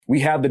We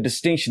have the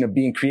distinction of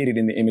being created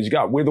in the image of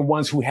God. We're the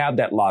ones who have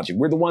that logic.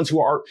 We're the ones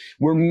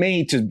we're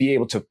made to be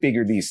able to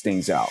figure these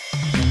things out.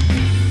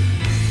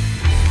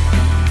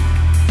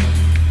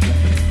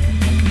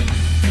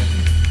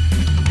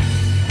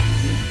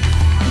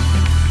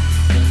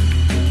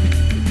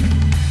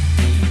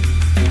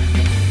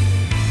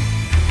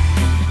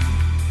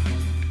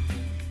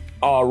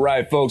 All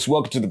right, folks,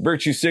 welcome to the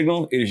Virtue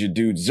Signal. It is your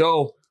dude,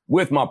 Zoe,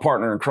 with my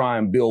partner in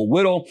crime, Bill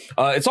Whittle.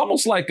 It's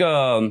almost like, we're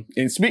going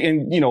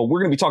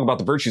to be talking about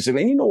the Virtue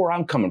Signal, and you know where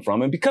I'm coming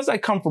from. And because I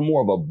come from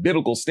more of a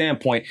biblical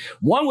standpoint,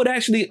 one would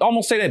actually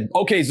almost say that,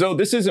 okay, Zoe,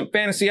 this isn't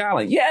Fantasy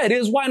Island. Yeah, it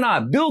is. Why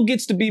not? Bill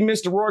gets to be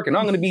Mr. Rourke, and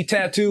I'm going to be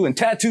Tattoo, and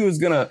Tattoo is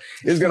going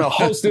to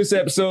host this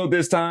episode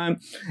this time.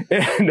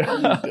 And,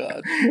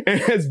 and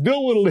as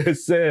Bill Whittle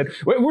has said,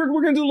 we're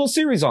going to do a little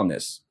series on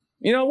this.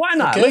 You know, why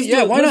not?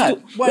 Okay, why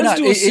not? Why not?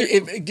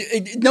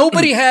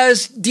 Nobody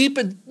has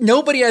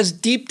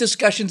deep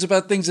discussions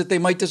about things that they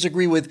might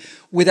disagree with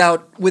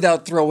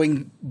without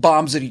throwing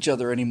bombs at each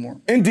other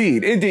anymore.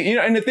 Indeed. You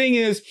know, and the thing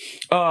is,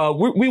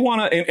 we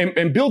want to,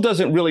 and Bill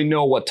doesn't really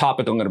know what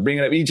topic I'm going to bring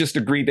up. He just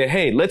agreed that,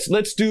 hey,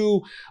 let's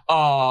do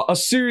a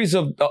series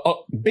of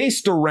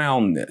based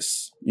around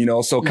this. You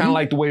know, so kind of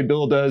like the way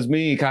Bill does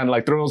me, kind of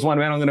like throws one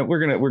man.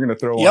 We're gonna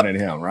throw one at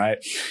him, right?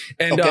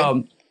 And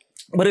okay.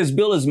 But as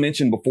Bill has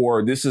mentioned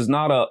before, this is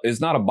not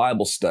a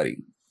Bible study,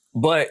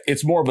 but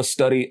it's more of a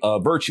study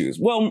of virtues.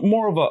 Well,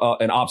 more of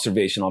an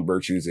observation on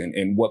virtues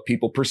and what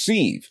people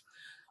perceive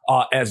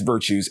as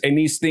virtues. And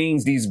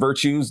these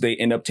virtues, they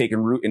end up taking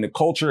root in the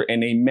culture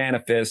and they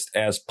manifest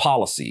as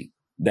policy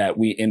that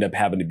we end up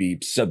having to be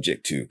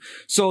subject to.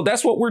 So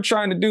that's what we're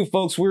trying to do,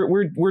 folks.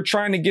 We're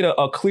trying to get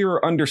a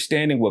clearer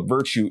understanding what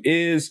virtue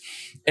is,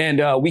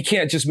 and we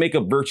can't just make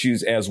up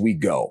virtues as we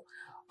go.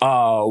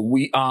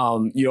 We're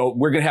going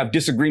to have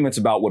disagreements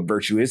about what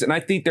virtue is. And I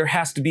think there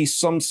has to be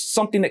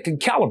something that can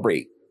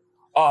calibrate,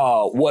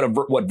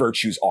 what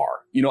virtues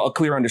are, you know, a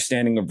clear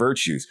understanding of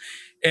virtues.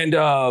 And,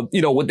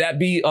 would that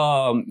be,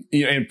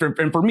 and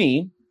for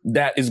me,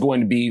 that is going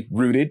to be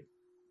rooted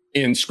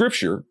in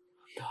scripture.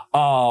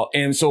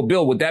 And so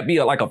Bill, would that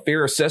be like a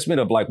fair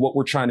assessment of like what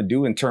we're trying to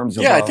do in terms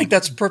of? Yeah, I think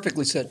that's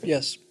perfectly said.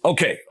 Yes.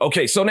 Okay.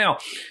 So now,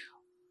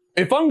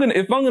 if I'm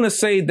gonna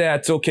say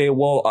that, okay,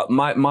 well,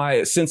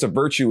 my sense of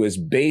virtue is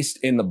based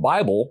in the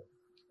Bible,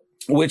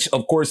 which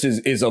of course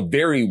is a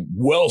very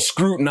well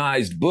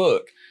scrutinized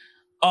book.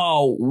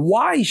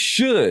 What is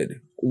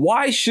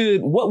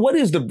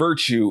the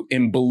virtue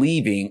in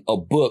believing a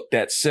book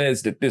that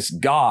says that this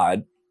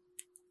God,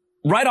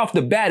 right off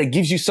the bat, it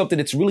gives you something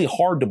that's really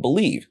hard to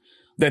believe,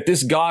 that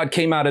this God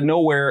came out of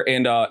nowhere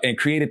and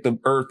created the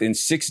earth in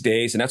 6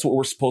 days, and that's what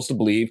we're supposed to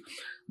believe.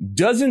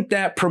 Doesn't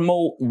that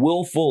promote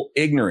willful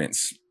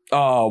ignorance?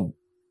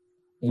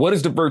 What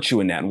is the virtue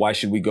in that? And why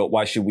should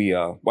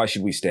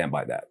we stand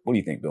by that? What do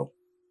you think, Bill?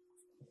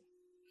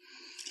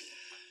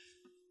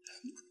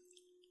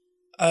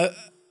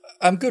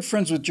 I'm good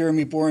friends with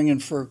Jeremy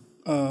Boringen for,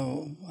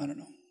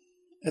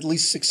 at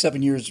least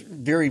 6-7 years.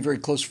 Very, very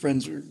close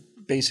friends. We're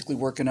basically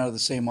working out of the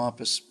same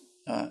office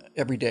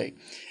every day.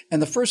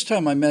 And the first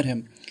time I met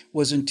him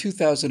was in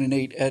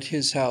 2008 at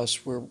his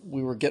house, where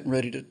we were getting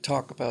ready to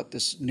talk about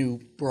this new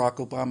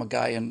Barack Obama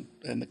guy and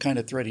the kind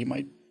of threat he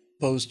might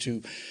pose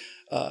to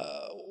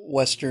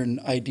Western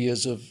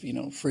ideas of,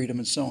 freedom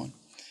and so on.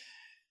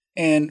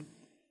 And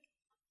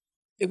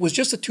it was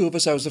just the two of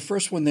us. I was the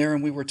first one there,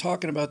 and we were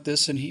talking about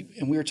this, and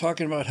we were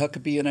talking about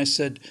Huckabee, and I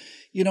said,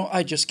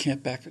 I just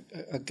can't back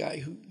a guy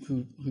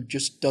who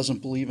just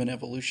doesn't believe in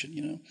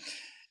evolution,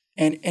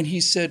 And he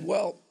said,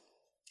 well,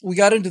 we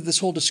got into this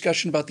whole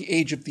discussion about the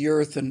age of the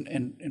earth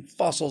and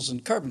fossils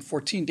and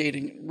carbon-14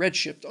 dating, and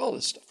redshift, all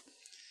this stuff.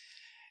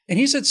 And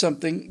he said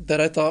something that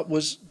I thought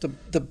was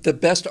the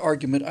best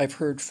argument I've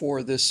heard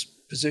for this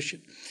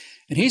position.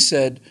 And he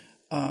said,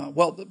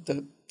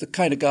 the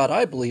kind of God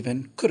I believe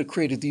in could have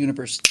created the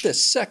universe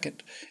this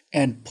second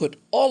and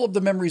put all of the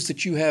memories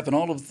that you have and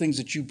all of the things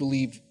that you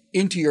believe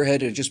into your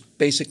head and just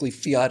basically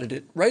fiated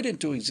it right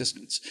into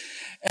existence.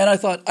 And I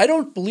thought, I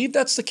don't believe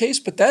that's the case,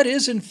 but that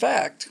is, in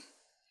fact,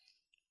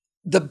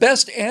 the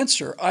best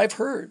answer I've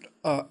heard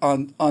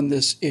on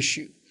this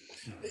issue.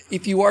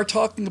 If you are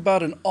talking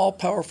about an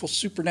all-powerful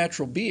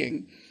supernatural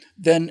being,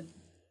 then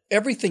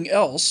everything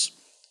else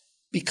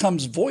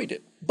becomes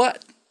voided.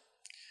 But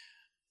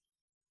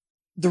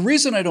the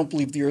reason I don't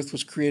believe the earth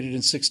was created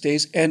in 6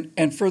 days,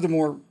 and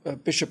furthermore,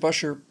 Bishop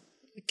Ussher,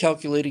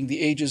 calculating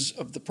the ages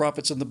of the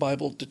prophets in the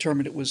Bible,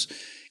 determined it was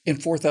in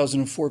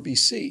 4004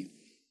 BC.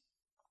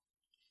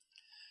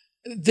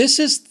 This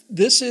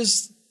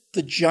is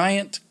the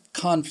giant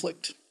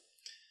conflict.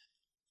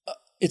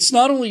 It's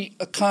not only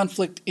a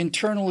conflict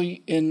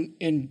internally in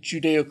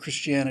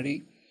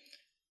Judeo-Christianity,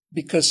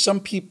 because some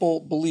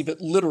people believe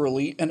it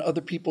literally and other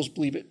people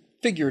believe it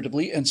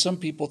figuratively, and some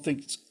people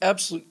think it's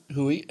absolute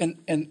hooey,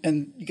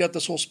 and you got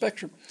this whole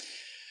spectrum.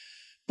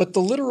 But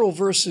the literal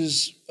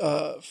versus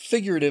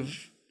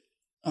figurative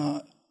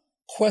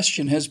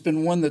question has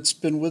been one that's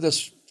been with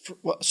us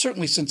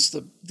certainly since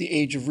the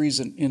age of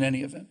reason in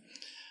any event.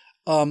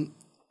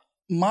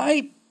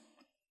 My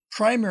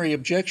primary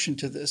objection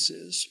to this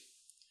is,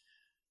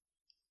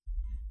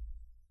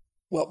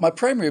 well, my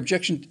primary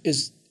objection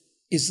is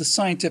the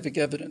scientific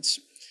evidence.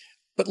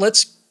 But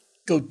let's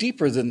go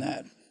deeper than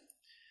that.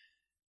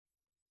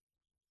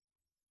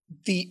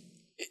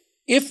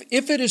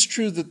 If it is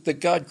true that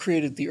God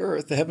created the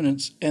earth, the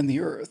heavens and the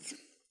earth,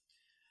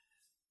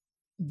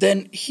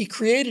 then he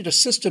created a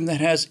system that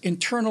has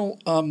internal,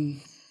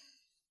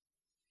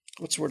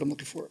 what's the word I'm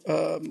looking for?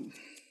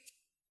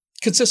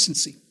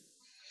 Consistency.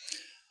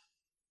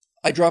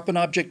 I drop an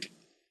object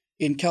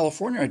in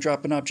California, I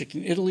drop an object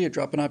in Italy, I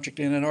drop an object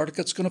in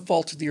Antarctica, it's going to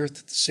fall to the earth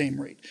at the same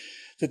rate.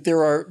 That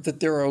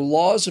there are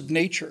laws of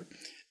nature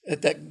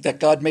that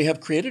God may have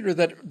created or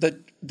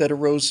that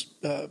arose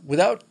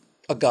without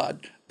a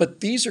God,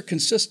 but these are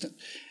consistent.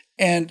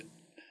 And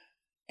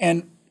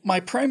my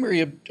primary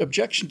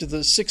objection to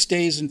the 6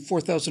 days in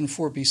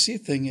 4004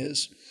 BC thing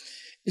is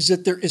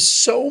that there is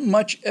so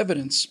much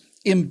evidence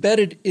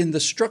embedded in the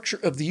structure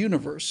of the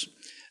universe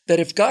that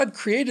if God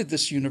created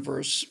this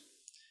universe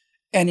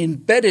and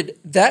embedded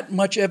that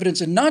much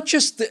evidence, and not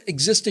just the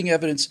existing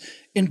evidence,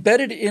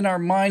 embedded in our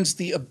minds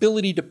the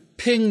ability to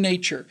ping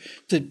nature,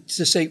 to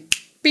say,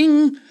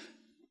 bing,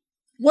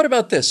 what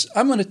about this?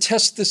 I'm going to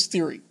test this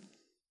theory.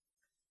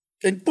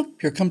 And boom,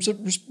 here comes a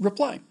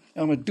reply.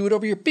 I'm going to do it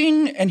over here,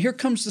 bing, and here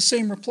comes the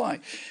same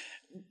reply.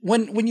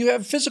 When you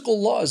have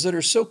physical laws that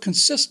are so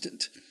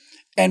consistent,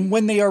 and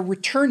when they are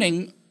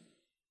returning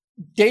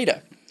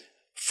data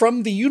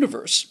from the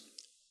universe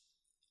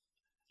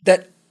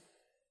that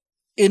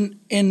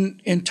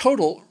in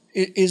total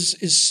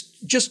is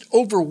just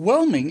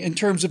overwhelming in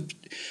terms of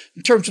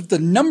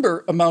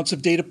the amounts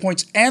of data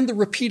points and the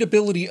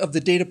repeatability of the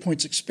data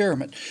points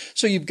experiment.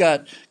 So you've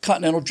got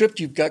continental drift,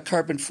 you've got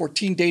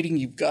carbon-14 dating,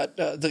 you've got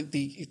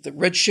the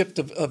redshift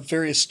of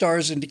various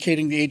stars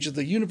indicating the age of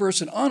the universe,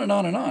 and on and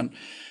on and on.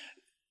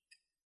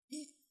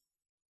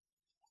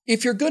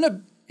 If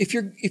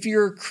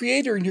you're a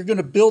creator and you're going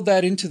to build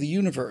that into the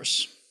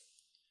universe,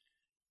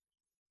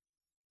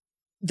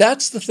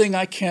 that's the thing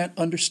I can't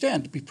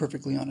understand, to be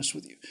perfectly honest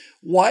with you.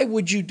 Why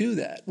would you do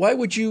that? Why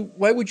would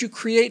you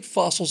create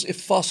fossils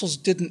if fossils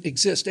didn't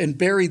exist and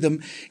bury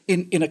them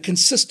in a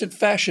consistent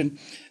fashion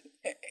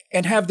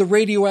and have the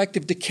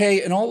radioactive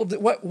decay and all of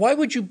that? Why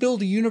would you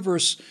build a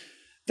universe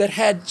that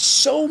had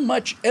so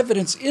much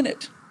evidence in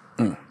it?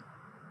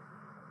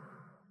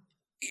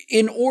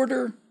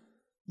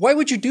 Why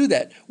would you do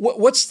that?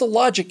 What's the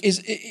logic?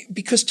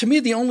 Because to me,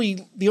 the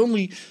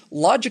only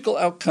logical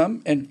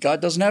outcome, and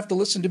God doesn't have to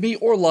listen to me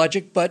or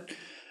logic, but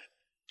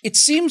it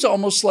seems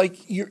almost like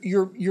it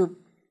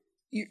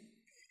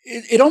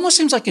almost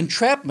seems like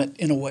entrapment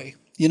in a way.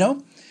 You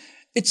know,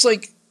 it's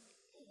like,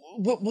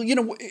 well, you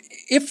know,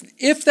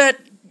 if the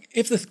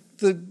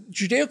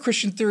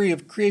Judeo-Christian theory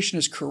of creation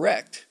is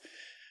correct,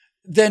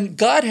 then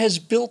God has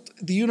built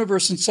the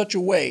universe in such a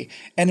way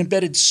and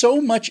embedded so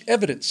much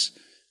evidence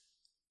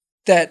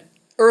that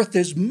Earth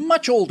is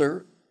much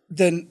older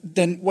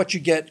than what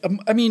you get.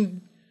 I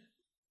mean,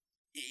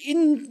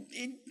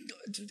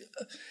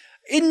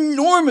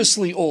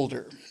 enormously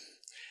older.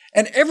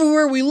 And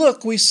everywhere we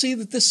look, we see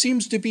that this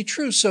seems to be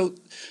true. So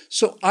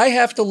I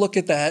have to look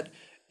at that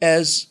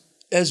as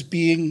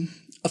being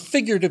a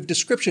figurative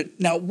description.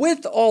 Now,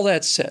 with all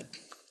that said,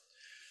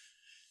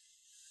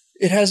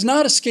 it has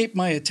not escaped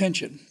my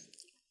attention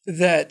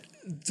that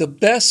the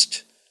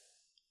best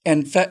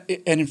and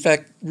in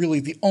fact, really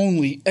the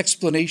only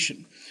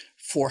explanation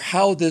for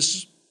how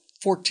this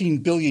 14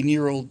 billion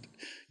year old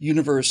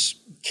universe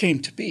came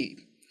to be,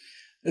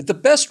 the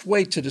best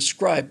way to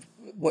describe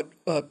what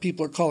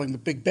people are calling the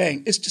Big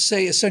Bang is to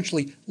say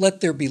essentially,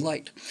 let there be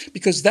light,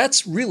 because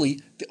that's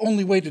really the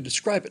only way to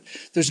describe it.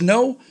 There's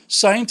no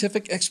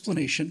scientific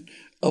explanation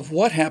of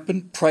what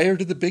happened prior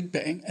to the Big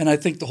Bang, and I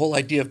think the whole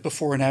idea of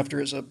before and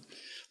after is a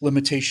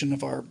limitation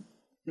of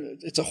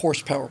it's a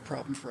horsepower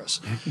problem for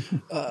us.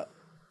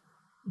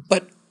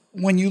 But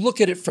when you look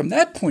at it from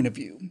that point of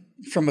view,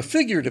 from a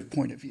figurative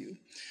point of view,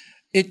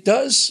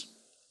 it's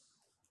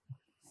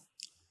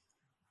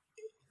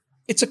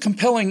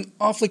a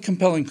awfully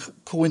compelling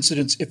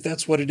coincidence if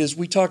that's what it is.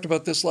 We talked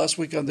about this last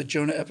week on the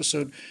Jonah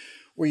episode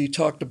where you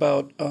talked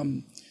about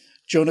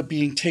Jonah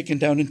being taken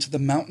down into the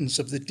mountains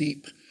of the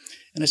deep.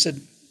 And I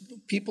said,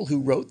 people who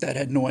wrote that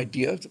had no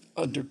idea of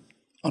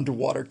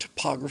underwater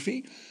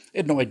topography. They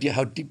had no idea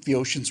how deep the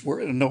oceans were,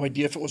 and no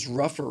idea if it was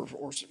rough or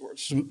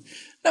smooth.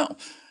 No,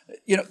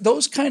 you know,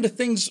 those kind of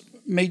things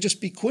may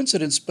just be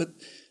coincidence, but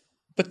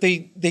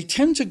they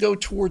tend to go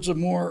towards a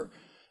more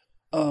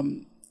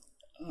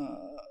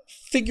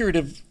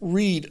figurative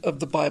read of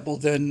the Bible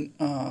than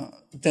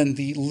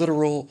the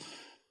literal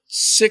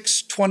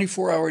 6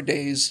 24-hour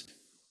days.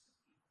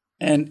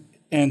 And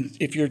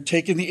if you're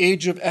taking the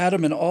age of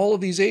Adam, and all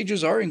of these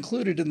ages are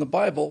included in the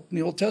Bible, in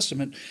the Old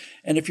Testament,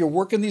 and if you're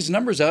working these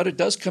numbers out, it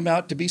does come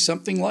out to be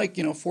something like,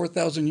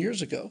 4,000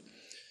 years ago.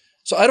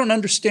 So I don't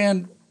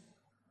understand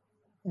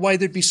why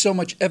there'd be so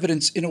much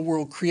evidence in a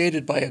world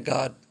created by a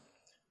God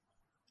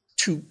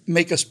to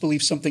make us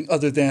believe something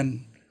other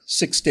than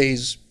 6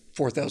 days,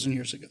 4,000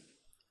 years ago.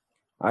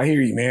 I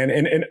hear you, man.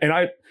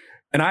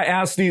 And I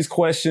ask these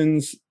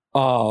questions,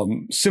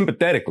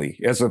 sympathetically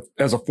as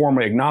a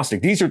former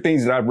agnostic. These are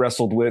things that I've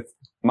wrestled with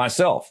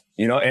myself,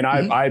 you know, and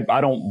I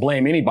don't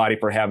blame anybody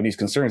for having these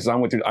concerns. I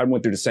went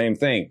through the same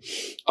thing.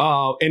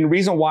 And the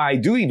reason why I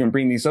do even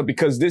bring these up,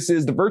 because this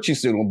is the virtue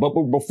signal. But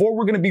before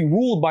we're going to be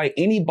ruled by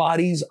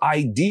anybody's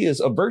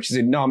ideas of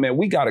virtue, no, man,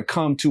 we got to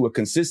come to a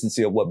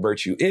consistency of what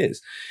virtue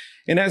is.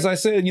 And as I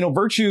said, you know,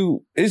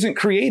 virtue isn't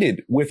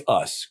created with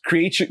us.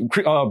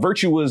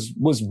 Virtue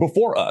was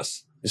before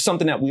us. It's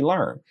something that we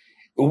learn.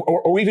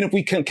 Or even if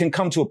we can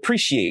come to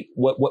appreciate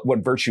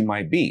what virtue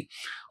might be.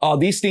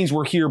 These things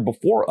were here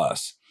before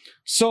us.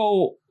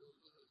 So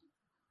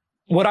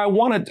what I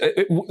want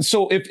to,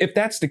 so if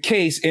that's the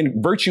case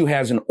and virtue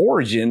has an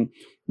origin,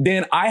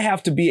 then I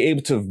have to be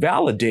able to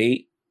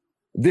validate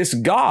this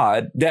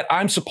God that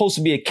I'm supposed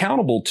to be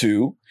accountable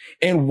to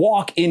and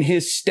walk in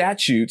his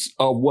statutes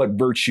of what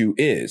virtue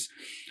is.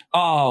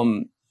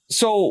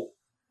 So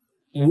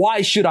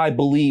why should I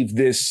believe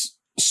this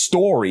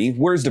story?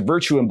 Where's the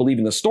virtue in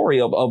believing the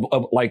story of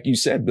like you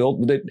said, Bill,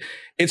 that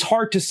it's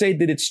hard to say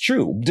that it's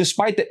true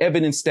despite the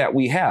evidence that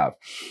we have.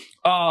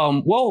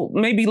 Well,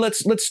 maybe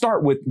let's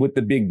start with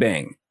the Big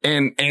Bang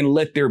and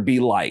let there be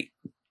light.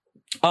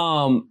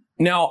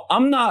 Now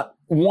I'm not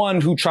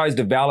one who tries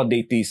to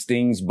validate these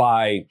things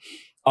by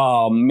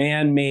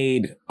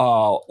man-made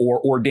or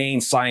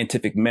ordained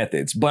scientific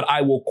methods, but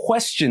I will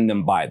question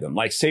them by them.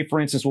 Like, say, for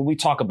instance, when we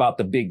talk about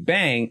the Big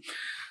Bang,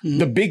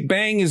 the Big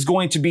Bang is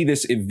going to be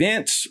this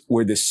event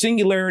where the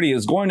singularity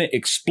is going to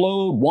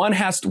explode.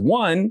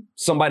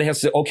 Somebody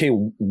has to say, okay,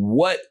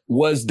 what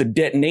was the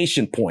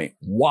detonation point?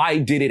 Why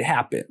did it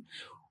happen?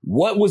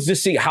 What was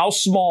this thing? How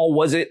small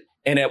was it?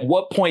 And at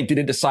what point did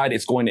it decide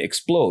it's going to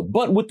explode?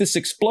 But with this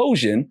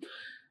explosion,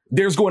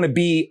 there's going to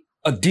be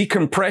a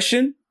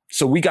decompression.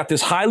 So we got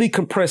this highly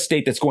compressed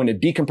state that's going to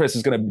decompress.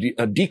 It's going to be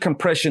a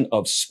decompression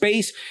of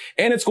space,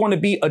 and it's going to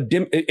be and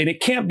it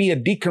can't be a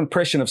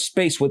decompression of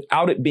space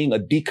without it being a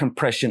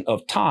decompression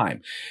of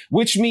time,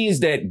 which means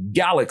that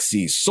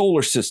galaxies,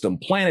 solar system,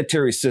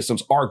 planetary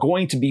systems are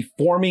going to be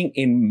forming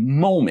in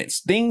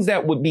moments. Things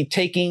that would be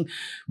taking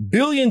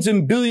billions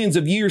and billions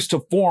of years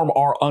to form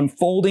are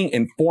unfolding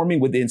and forming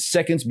within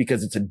seconds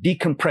because it's a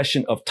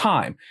decompression of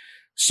time.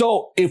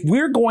 So if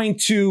we're going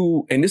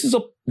to, and this is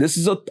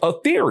a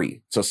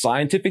theory, it's a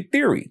scientific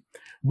theory,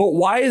 but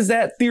why is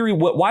that theory,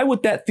 why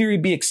would that theory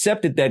be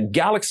accepted that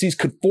galaxies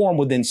could form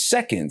within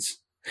seconds?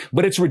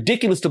 But it's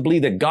ridiculous to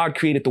believe that God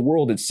created the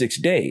world in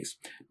 6 days.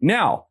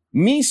 Now,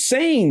 me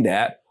saying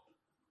that,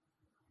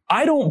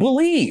 I don't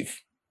believe,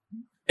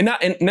 and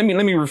let me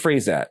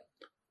rephrase that.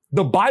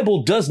 The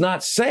Bible does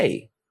not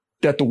say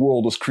that the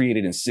world was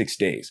created in 6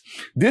 days.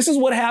 This is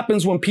what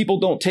happens when people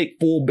don't take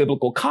full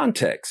biblical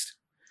context.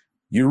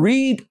 You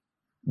read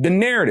the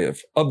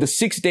narrative of the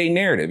 6-day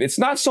narrative. It's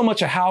not so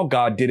much how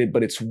God did it,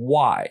 but it's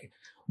why.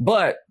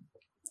 But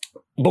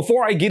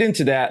before I get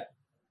into that,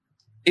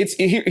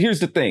 here's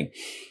the thing.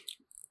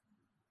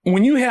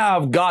 When you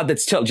have God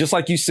that's just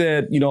like you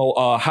said,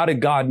 how did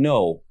God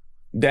know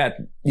that,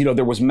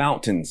 there was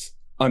mountains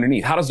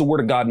underneath? How does the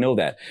word of God know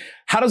that?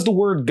 How does the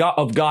word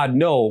of God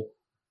know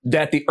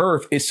that the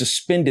earth is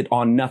suspended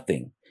on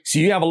nothing? So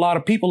you have a lot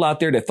of people out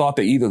there that thought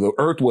that either the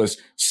earth was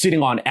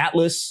sitting on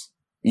Atlas,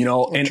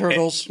 or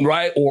turtles,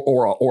 right?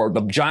 Or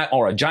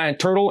a giant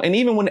turtle. And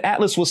even when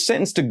Atlas was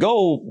sentenced to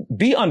go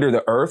be under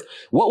the earth,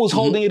 what was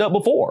holding it up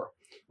before?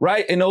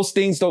 Right. And those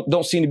things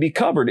don't seem to be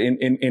covered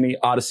in any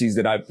Odysseys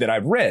that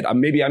I've read.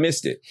 Maybe I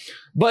missed it.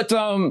 But,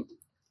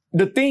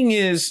 the thing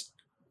is,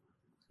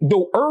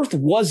 the earth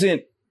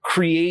wasn't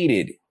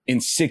created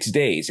in 6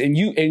 days. And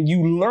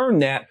you learn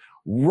that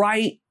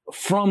right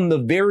from the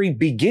very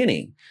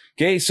beginning.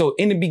 Okay. So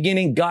in the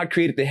beginning, God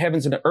created the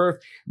heavens and the earth.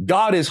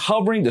 God is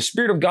hovering. The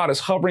Spirit of God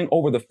is hovering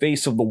over the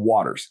face of the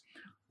waters.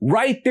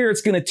 Right there,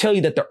 it's going to tell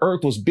you that the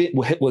earth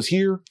was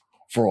here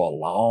for a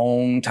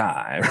long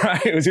time,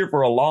 right? It was here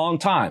for a long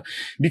time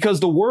because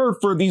the word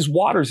for these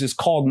waters is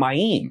called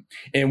Ma'im.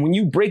 And when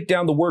you break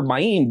down the word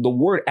Ma'im, the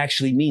word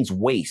actually means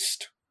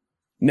waste.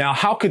 Now,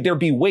 how could there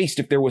be waste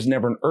if there was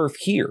never an earth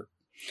here?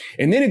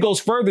 And then it goes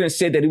further and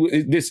said that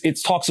it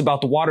talks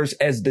about the waters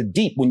as the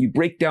deep. When you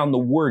break down the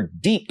word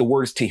deep, the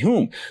word is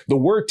tehum. The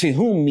word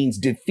tehum means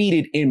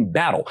defeated in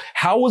battle.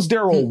 How was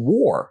there a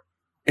war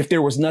if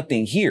there was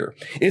nothing here?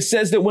 It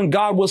says that when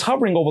God was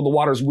hovering over the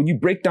waters, when you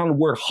break down the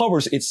word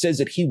hovers, it says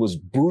that he was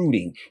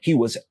brooding. He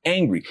was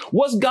angry.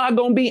 What's God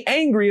going to be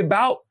angry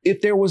about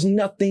if there was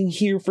nothing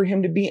here for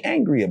him to be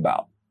angry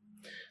about?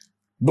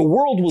 The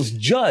world was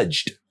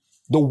judged.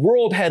 The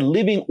world had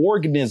living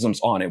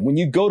organisms on it. When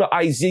you go to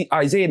Isaiah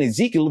and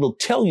Ezekiel, it'll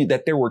tell you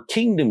that there were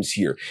kingdoms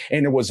here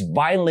and there was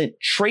violent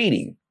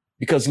trading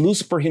because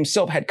Lucifer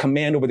himself had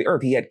command over the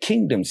earth. He had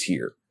kingdoms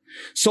here.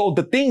 So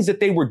the things that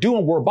they were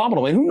doing were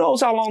abominable. And who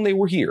knows how long they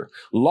were here?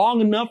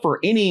 Long enough for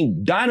any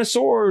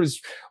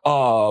dinosaurs,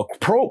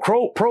 Cro-Magnon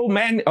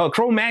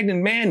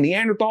man,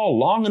 Neanderthal,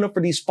 long enough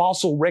for these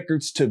fossil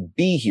records to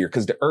be here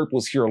because the earth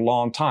was here a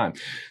long time.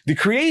 The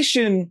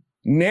creation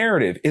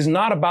narrative is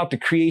not about the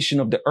creation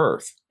of the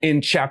earth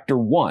in chapter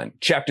 1.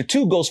 Chapter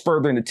 2 goes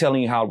further into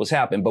telling you how it was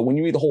happened. But when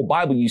you read the whole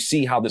Bible, you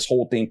see how this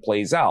whole thing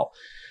plays out.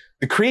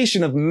 The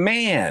creation of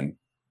man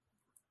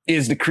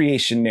is the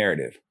creation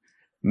narrative.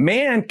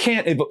 Man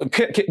can't,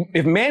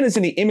 if man is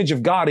in the image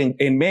of God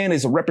and man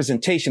is a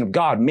representation of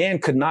God, man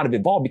could not have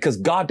evolved because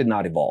God did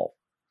not evolve.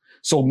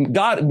 So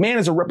man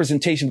is a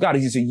representation of God.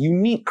 He's a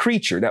unique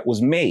creature that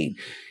was made.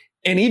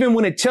 And even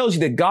when it tells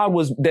you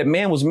that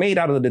man was made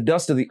out of the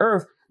dust of the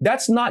earth,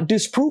 that's not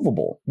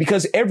disprovable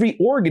because every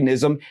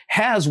organism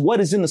has what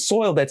is in the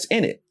soil that's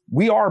in it.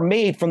 We are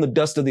made from the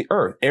dust of the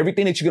earth.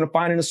 Everything that you're going to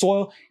find in the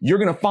soil, you're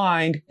going to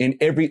find in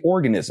every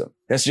organism.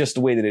 That's just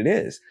the way that it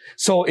is.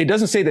 So it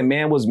doesn't say that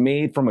man was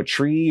made from a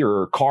tree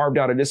or carved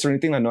out of this or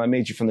anything. I know I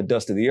made you from the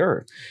dust of the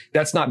earth.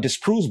 That's not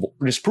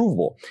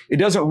disprovable. It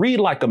doesn't read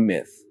like a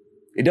myth.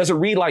 It doesn't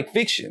read like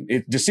fiction.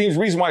 It just seems,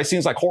 the reason why it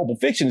seems like horrible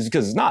fiction is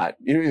because it's not.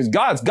 It's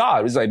God's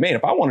God. It's like, man,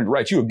 if I wanted to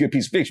write you a good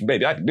piece of fiction,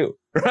 baby, I can do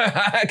it.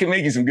 I can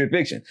make you some good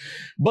fiction.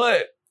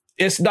 But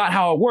it's not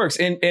how it works.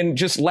 And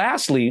just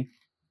lastly,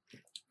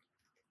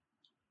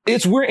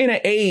 we're in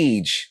an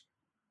age.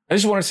 I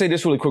just want to say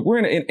this really quick. We're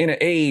in an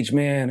age,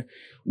 man,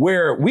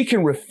 where we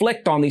can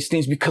reflect on these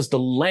things because the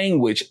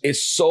language is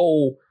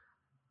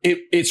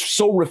it's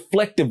so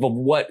reflective of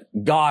what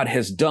God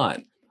has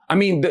done. I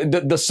mean,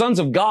 the sons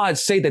of God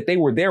say that they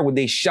were there when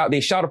they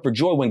shouted for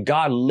joy when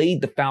God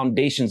laid the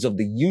foundations of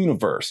the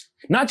universe,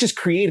 not just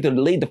created it,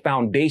 laid the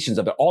foundations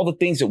of it. All the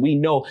things that we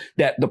know,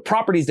 that the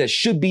properties that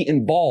should be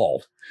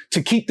involved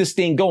to keep this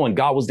thing going.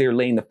 God was there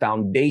laying the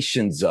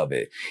foundations of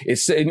it.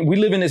 We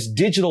live in this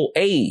digital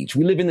age.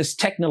 We live in this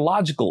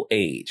technological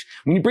age.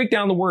 When you break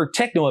down the word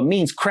techno, it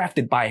means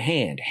crafted by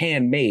hand,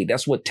 handmade.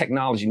 That's what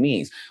technology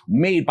means.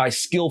 Made by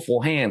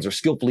skillful hands or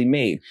skillfully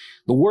made.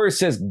 The word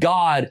says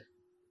God,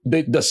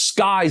 the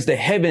skies, the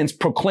heavens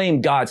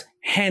proclaim God's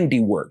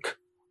handiwork,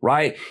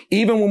 right?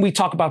 Even when we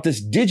talk about this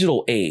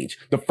digital age,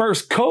 the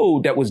first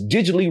code that was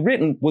digitally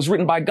written was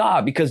written by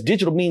God because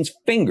digital means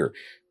finger.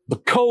 The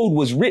code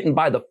was written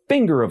by the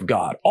finger of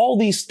God. All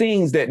these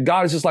things that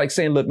God is just like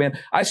saying, look, man,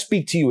 I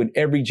speak to you in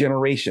every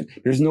generation.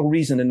 There's no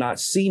reason to not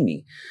see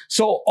me.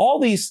 So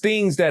all these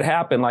things that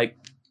happen, like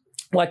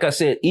I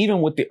said, even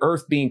with the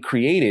earth being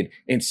created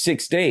in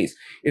 6 days,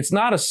 it's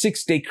not a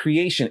 6-day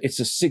creation. It's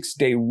a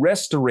 6-day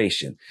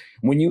restoration.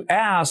 When you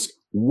ask,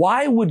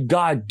 why would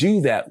God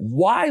do that?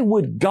 Why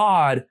would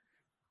God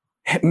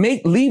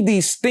leave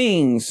these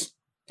things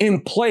in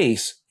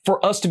place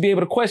for us to be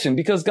able to question?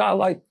 Because God,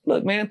 like,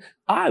 look, man,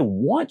 I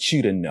want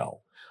you to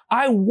know.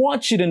 I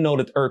want you to know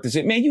that the earth is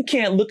it. Man, you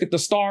can't look at the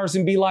stars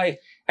and be like,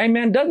 hey,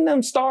 man, doesn't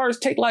them stars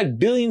take like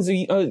millions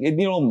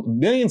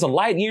of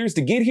light years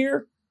to get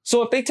here?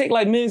 So if they take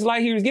like millions of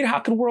light years to get, how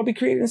can the world be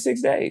created in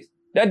 6 days?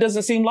 That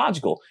doesn't seem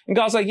logical. And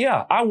God's like,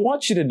 yeah, I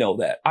want you to know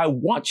that. I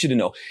want you to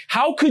know.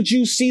 How could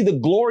you see the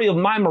glory of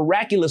my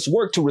miraculous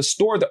work to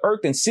restore the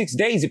earth in 6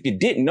 days if you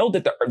didn't know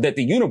that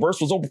the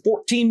universe was over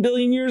 14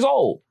 billion years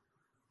old?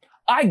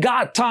 I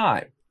got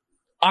time.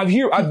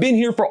 I've been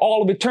here for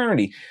all of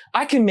eternity.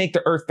 I can make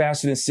the earth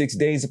faster than 6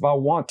 days if I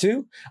want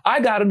to. I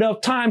got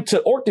enough time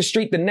to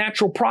orchestrate the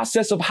natural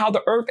process of how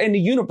the earth and the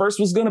universe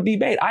was going to be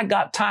made. I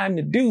got time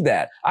to do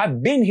that.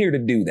 I've been here to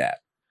do that.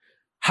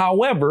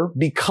 However,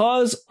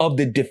 because of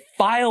the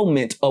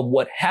defilement of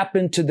what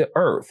happened to the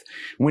earth,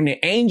 when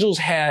the angels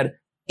had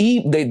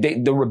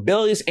the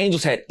rebellious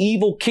angels had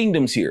evil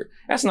kingdoms here.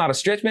 That's not a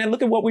stretch, man.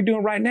 Look at what we're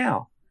doing right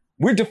now.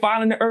 We're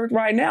defiling the earth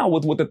right now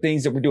with the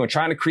things that we're doing,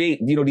 trying to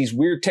create, these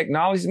weird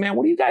technologies. Man,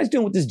 what are you guys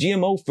doing with this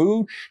GMO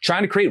food?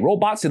 Trying to create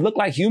robots that look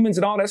like humans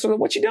and all that sort of,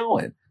 what you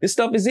doing? This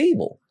stuff is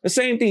evil. The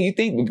same thing. You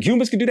think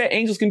humans can do that?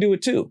 Angels can do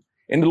it too.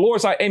 And the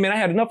Lord's like, hey, man, I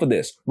had enough of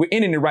this. We're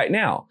ending it right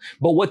now.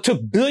 But what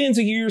took billions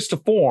of years to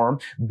form,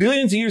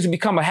 billions of years to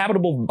become a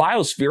habitable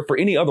biosphere for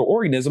any other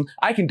organism,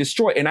 I can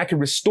destroy and I can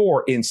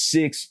restore in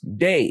 6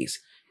 days.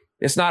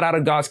 It's not out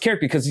of God's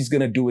character because he's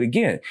going to do it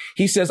again.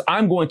 He says,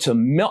 I'm going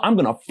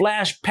to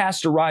flash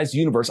pasteurize the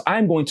universe.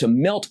 I'm going to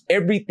melt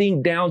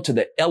everything down to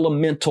the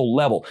elemental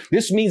level.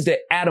 This means that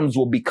atoms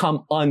will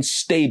become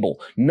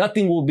unstable.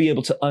 Nothing will be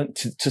able to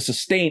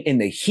sustain in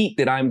the heat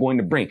that I'm going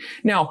to bring.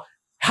 Now,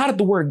 how did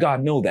the word of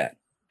God know that?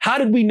 How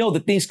did we know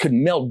that things could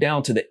melt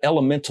down to the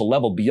elemental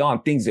level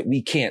beyond things that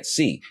we can't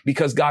see?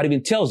 Because God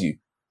even tells you,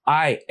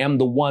 I am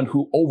the one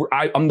who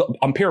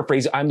I'm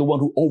paraphrasing. I'm the one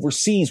who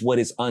oversees what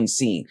is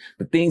unseen.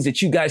 The things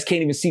that you guys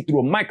can't even see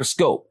through a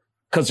microscope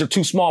because they're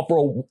too small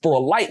for a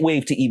light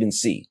wave to even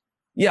see.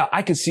 Yeah,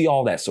 I can see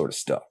all that sort of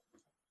stuff.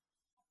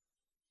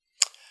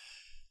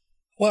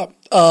 Well,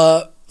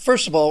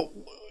 first of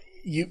all,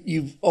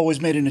 you've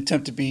always made an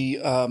attempt to be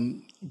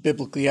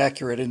biblically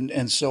accurate,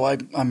 and so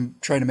I'm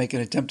trying to make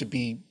an attempt to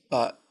be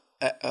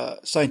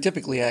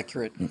scientifically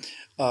accurate.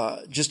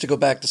 Just to go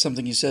back to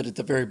something you said at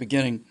the very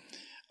beginning.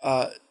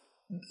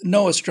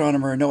 No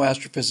astronomer, no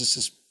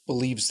astrophysicist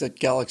believes that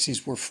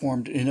galaxies were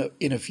formed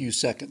in a few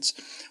seconds.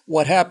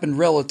 What happened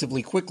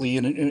relatively quickly,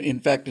 and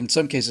in fact, in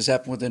some cases,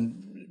 happened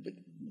within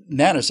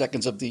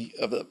nanoseconds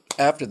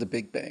after the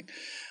Big Bang,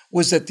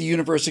 was that the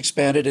universe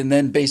expanded, and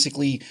then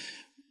basically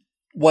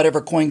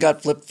whatever coin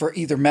got flipped for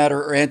either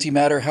matter or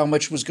antimatter, how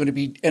much was going to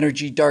be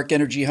energy, dark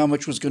energy, how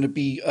much was going to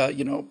be,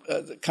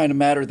 the kind of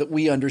matter that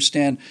we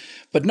understand.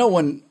 But no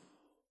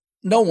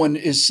one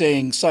is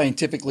saying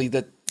scientifically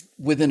that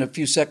within a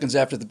few seconds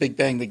after the Big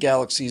Bang, the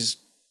galaxies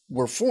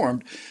were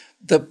formed.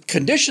 The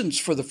conditions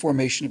for the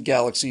formation of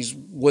galaxies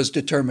was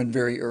determined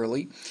very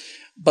early,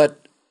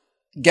 but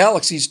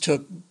galaxies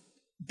took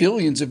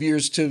billions of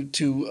years to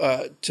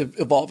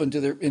evolve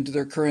into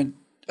their current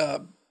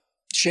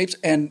shapes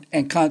and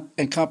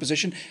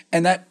composition,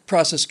 and that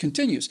process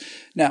continues.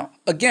 Now,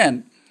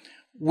 again,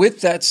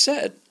 with that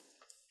said,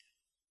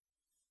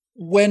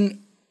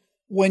 when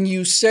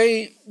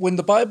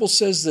the Bible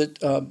says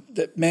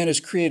that man is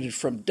created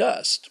from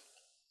dust,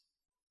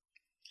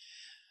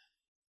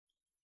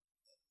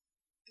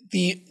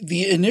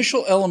 the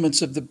initial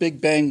elements of the Big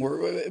Bang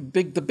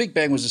the Big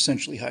Bang was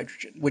essentially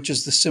hydrogen, which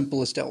is the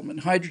simplest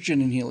element, hydrogen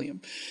and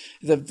helium.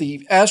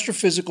 The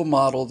astrophysical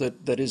model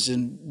that is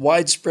in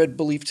widespread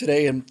belief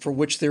today, and for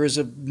which there is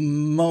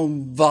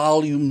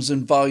volumes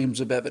and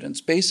volumes of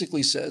evidence,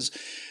 basically says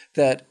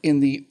that in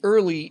the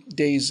early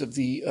days of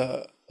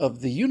the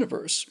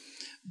universe,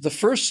 the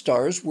first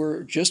stars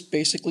were just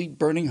basically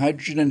burning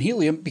hydrogen and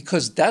helium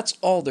because that's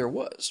all there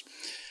was.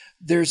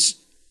 There's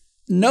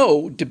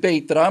no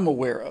debate that I'm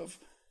aware of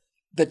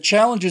that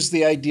challenges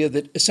the idea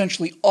that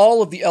essentially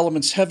all of the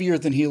elements heavier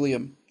than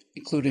helium,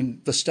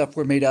 including the stuff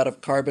we're made out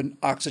of, carbon,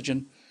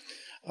 oxygen,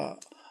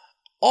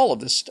 all of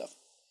this stuff,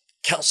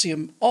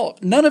 calcium,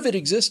 none of it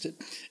existed,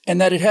 and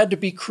that it had to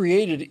be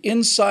created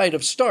inside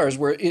of stars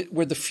where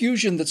the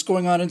fusion that's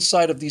going on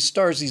inside of these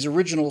stars, these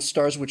original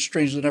stars, which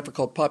strangely enough are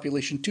called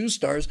population 2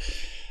 stars,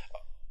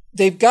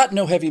 they've got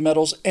no heavy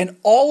metals, and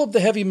all of the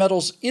heavy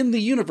metals in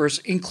the universe,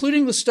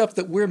 including the stuff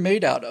that we're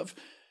made out of,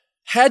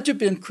 had to have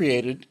been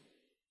created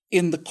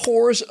in the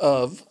cores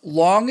of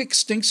long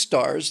extinct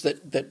stars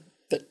that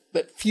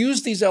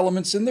fused these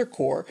elements in their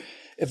core,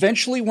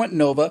 eventually went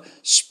nova,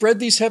 spread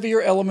these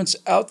heavier elements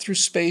out through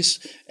space,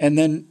 and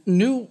then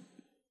new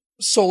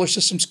solar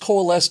systems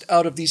coalesced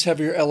out of these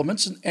heavier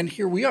elements, and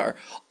here we are.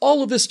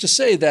 All of this to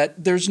say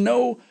that there's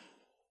no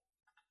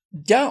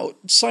doubt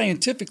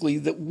scientifically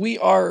that we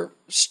are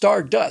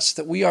stardust,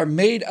 that we are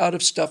made out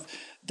of stuff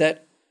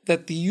that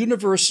the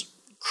universe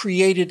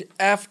created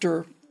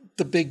after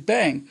the Big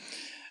Bang.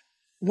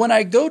 When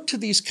I go to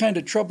these kind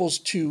of troubles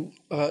to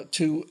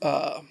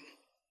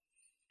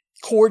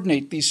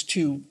coordinate these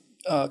two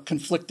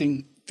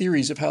conflicting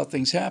theories of how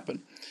things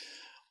happen,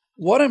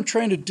 what I'm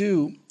trying to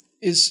do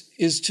is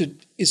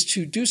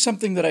to do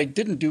something that I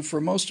didn't do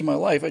for most of my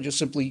life. I just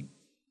simply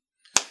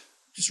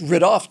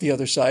rid off the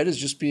other side as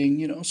just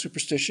being,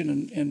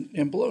 superstition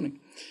and baloney.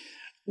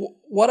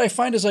 What I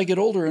find as I get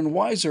older and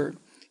wiser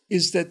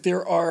is that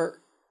there are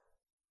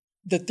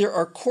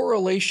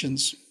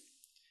correlations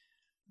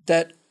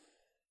that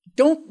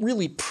don't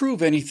really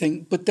prove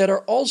anything, but that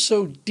are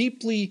also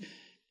deeply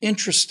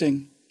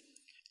interesting.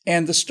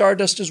 And the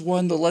stardust is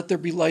one, the let there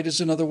be light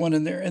is another one,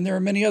 and there are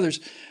many others.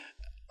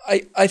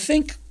 I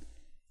think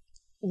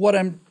what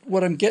I'm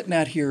getting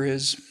at here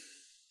is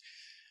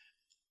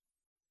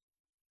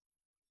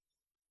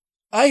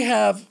I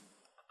have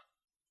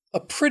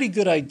a pretty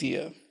good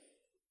idea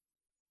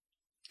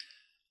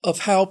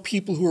of how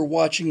people who are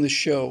watching the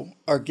show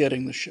are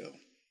getting the show.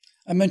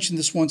 I mentioned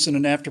this once in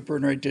an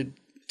afterburner I did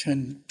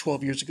 10,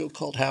 12 years ago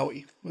called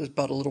Howie. It was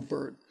about a little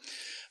bird.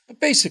 But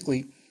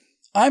basically,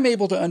 I'm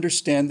able to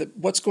understand that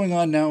what's going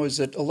on now is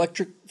that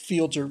electric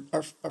fields are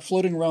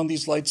floating around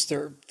these lights.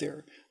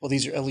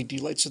 These are LED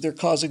lights, so they're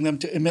causing them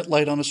to emit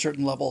light on a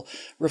certain level,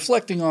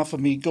 reflecting off of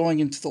me, going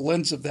into the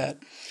lens of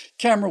that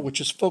camera, which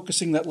is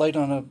focusing that light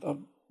on a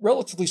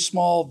relatively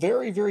small,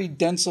 very, very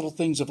dense little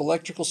things of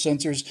electrical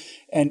sensors,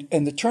 and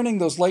the turning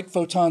those light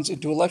photons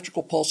into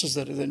electrical pulses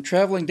that are then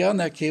traveling down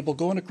that cable,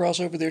 going across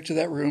over there to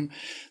that room.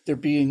 They're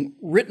being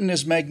written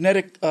as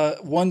magnetic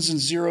ones and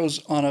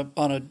zeros on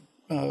a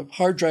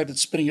hard drive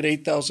that's spinning at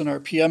 8,000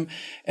 RPM.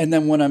 And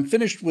then when I'm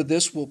finished with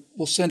this,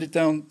 we'll send it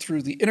down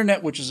through the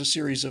internet, which is a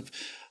series of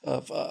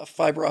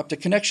fiber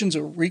optic connections,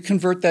 or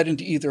reconvert that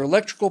into either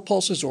electrical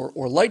pulses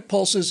or light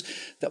pulses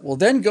that will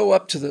then go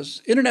up to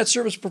the internet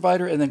service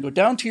provider and then go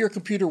down to your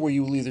computer, where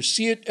you will either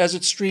see it as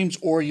it streams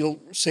or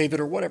you'll save it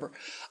or whatever.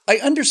 I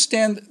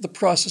understand the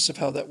process of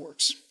how that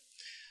works.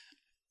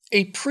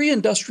 A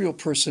pre-industrial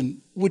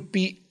person would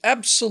be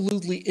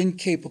absolutely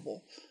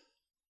incapable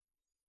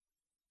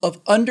of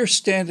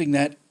understanding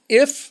that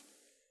if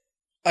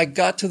I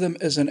got to them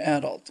as an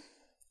adult,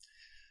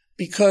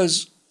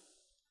 because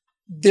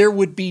there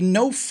would be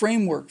no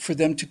framework for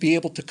them to be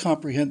able to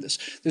comprehend this.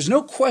 There's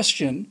no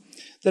question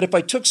that if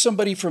I took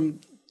somebody from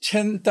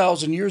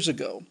 10,000 years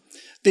ago,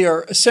 they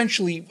are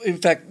essentially, in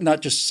fact,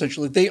 not just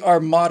essentially, they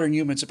are modern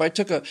humans. If I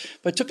took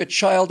a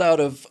child out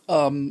of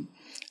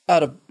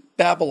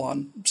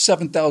Babylon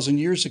 7,000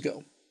 years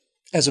ago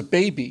as a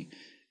baby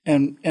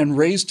and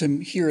raised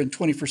him here in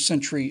 21st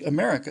century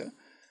America,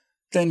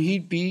 then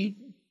he'd be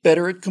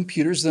better at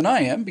computers than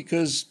I am,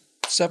 because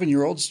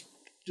 7-year-olds,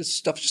 this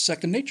stuff's just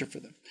second nature for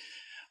them.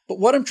 But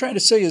what I'm trying to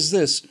say is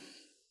this: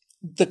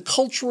 the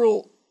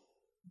cultural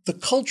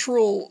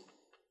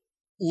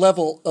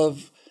level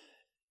of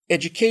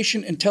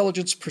education,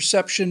 intelligence,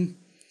 perception,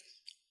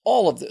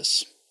 all of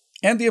this,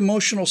 and the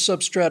emotional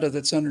substrata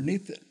that's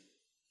underneath it,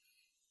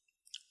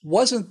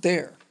 wasn't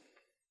there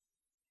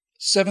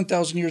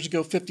 7,000 years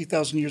ago,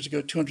 50,000 years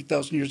ago,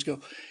 200,000 years ago,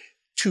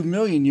 2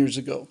 million years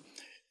ago.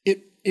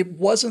 It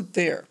wasn't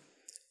there.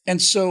 And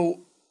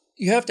so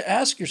you have to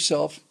ask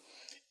yourself,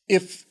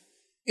 if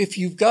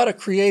you've got a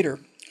creator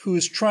who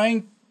is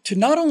trying to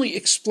not only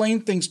explain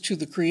things to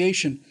the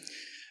creation,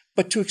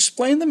 but to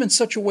explain them in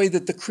such a way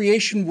that the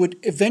creation would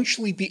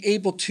eventually be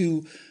able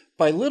to,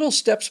 by little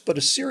steps, but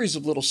a series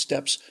of little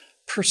steps,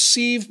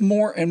 perceive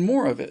more and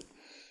more of it.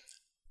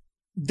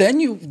 Then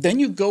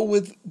you go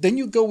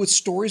with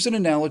stories and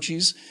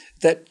analogies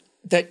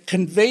that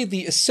convey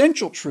the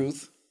essential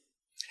truth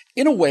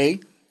in a way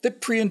that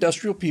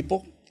pre-industrial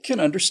people can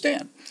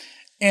understand.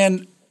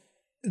 And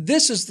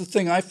this is the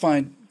thing I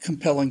find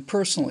compelling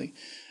personally.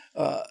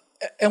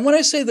 And when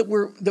I say that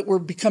we're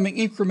becoming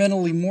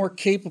incrementally more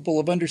capable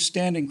of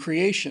understanding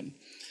creation,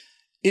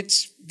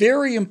 it's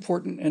very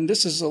important, and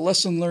this is a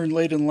lesson learned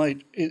late in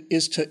life,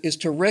 is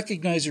to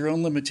recognize your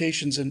own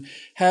limitations and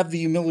have the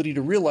humility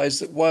to realize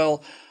that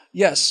while,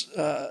 yes,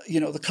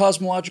 the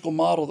cosmological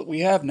model that we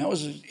have now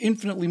is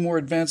infinitely more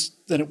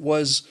advanced than it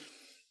was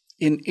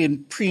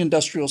in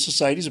pre-industrial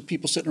societies of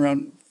people sitting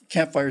around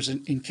campfires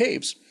in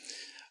caves.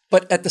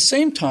 But at the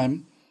same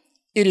time,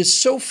 it is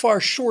so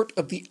far short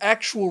of the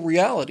actual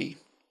reality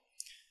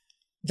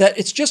that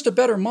it's just a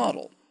better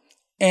model.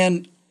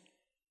 And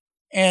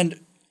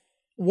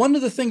one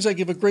of the things I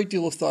give a great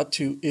deal of thought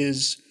to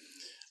is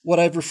what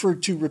I've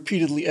referred to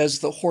repeatedly as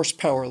the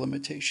horsepower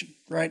limitation,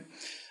 right?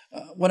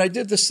 When I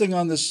did this thing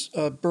on this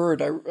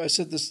bird, I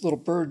said this little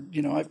bird,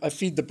 I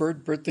feed the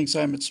bird. Bird thinks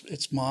I'm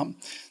its mom.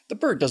 The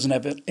bird doesn't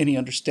have any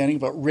understanding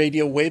about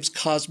radio waves,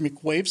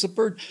 cosmic waves. The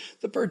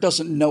bird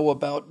doesn't know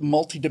about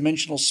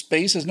multidimensional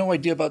space, has no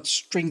idea about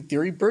string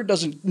theory. Bird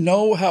doesn't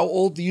know how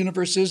old the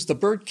universe is. The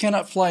bird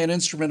cannot fly an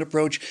instrument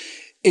approach.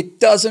 It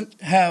doesn't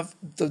have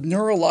the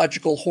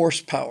neurological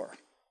horsepower.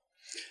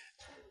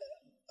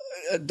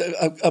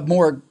 A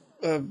more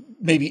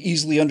maybe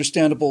easily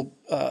understandable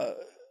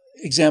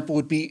example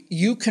would be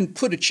you can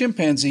put a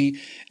chimpanzee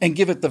and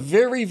give it the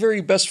very,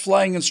 very best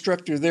flying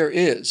instructor there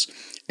is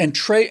and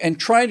try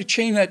to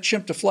train that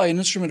chimp to fly an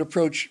instrument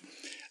approach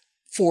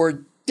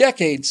for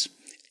decades,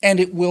 and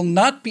it will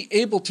not be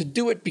able to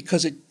do it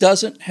because it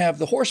doesn't have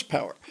the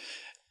horsepower.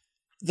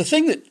 The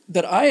thing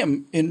that I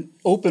am in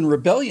open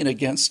rebellion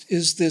against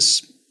is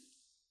this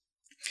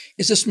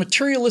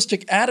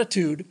materialistic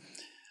attitude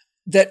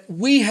that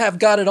we have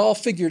got it all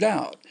figured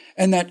out,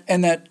 and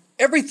that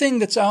everything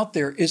that's out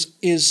there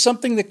is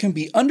something that can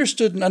be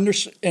understood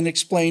and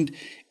explained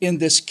in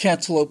this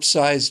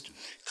cantaloupe-sized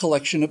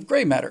collection of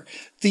gray matter.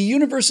 The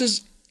universe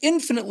is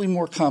infinitely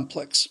more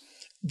complex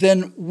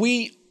than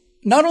we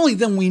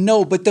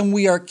know, but than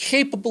we are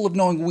capable of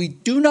knowing. We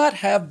do not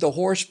have the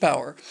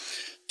horsepower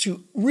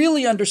to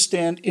really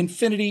understand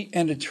infinity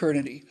and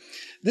eternity.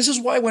 This is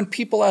why when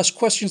people ask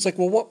questions like,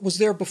 well, what was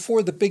there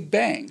before the Big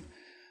Bang?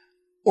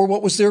 Or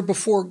what was there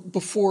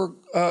before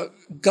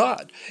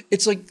God?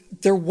 It's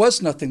like there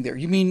was nothing there.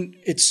 You mean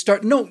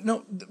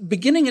no,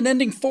 beginning and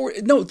ending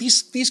forward. No,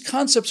 these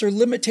concepts are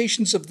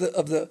limitations of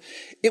the.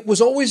 It was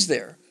always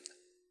there,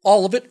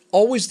 all of it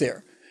always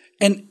there,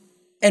 and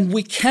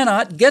we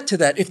cannot get to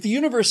that. If the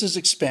universe is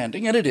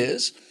expanding, and it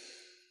is,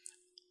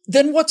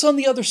 then what's on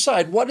the other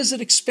side? What is it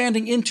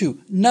expanding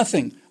into?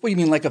 Nothing. What do you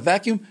mean, like a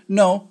vacuum?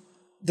 No,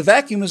 the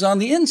vacuum is on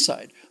the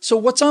inside. So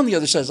what's on the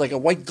other side? Is like a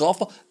white golf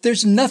ball?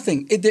 There's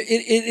nothing.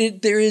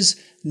 There is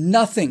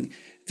nothing.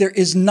 There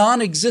is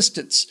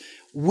non-existence.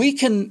 We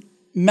can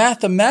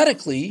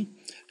mathematically,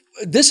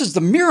 this is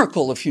the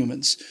miracle of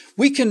humans.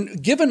 We can,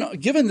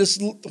 given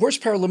this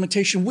horsepower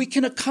limitation, we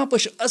can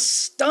accomplish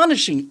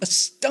astonishing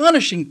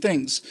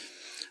things.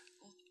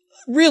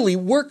 Really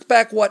work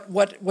back what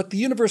the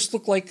universe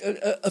looked like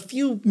a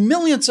few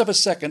millionths of a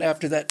second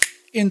after that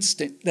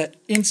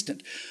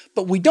instant.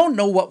 But we don't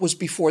know what was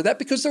before that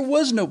because there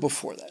was no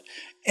before that.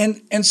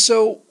 And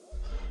so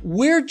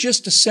we're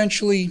just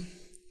essentially,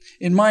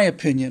 in my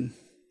opinion,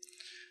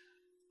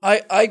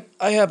 I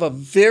have a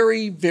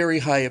very, very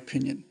high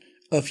opinion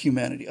of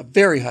humanity, a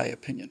very high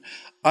opinion.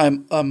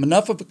 I'm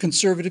enough of a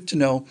conservative to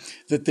know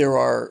that there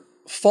are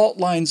fault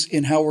lines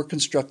in how we're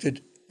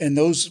constructed, and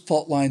those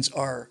fault lines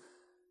are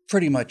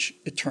pretty much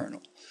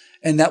eternal.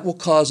 And that will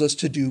cause us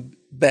to do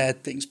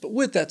bad things. But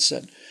with that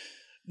said,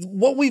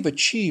 what we've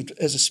achieved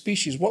as a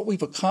species, what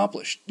we've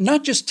accomplished,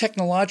 not just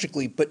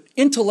technologically, but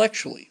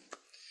intellectually,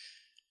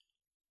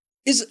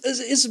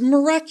 is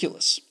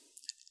miraculous.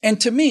 And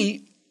to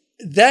me,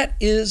 that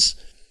is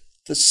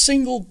the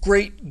single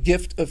great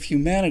gift of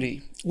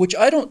humanity, which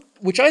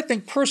I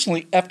think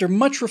personally, after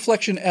much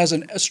reflection as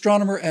an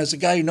astronomer, as a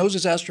guy who knows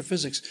his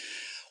astrophysics,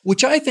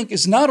 which I think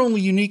is not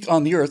only unique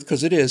on the Earth,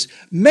 because it is,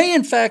 may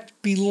in fact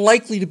be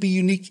likely to be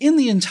unique in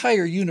the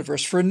entire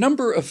universe for a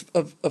number of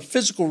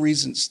physical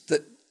reasons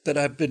that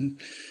I've been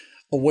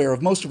aware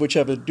of, most of which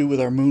have to do with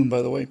our moon,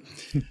 by the way.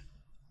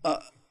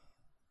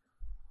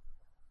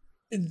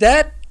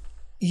 That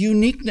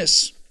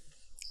uniqueness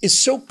is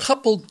so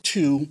coupled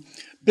to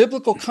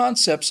biblical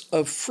concepts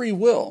of free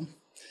will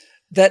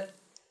that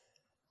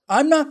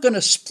I'm not going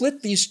to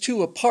split these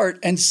two apart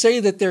and say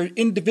that they're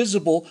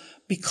indivisible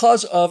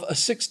because of a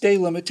 6-day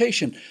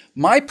limitation.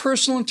 My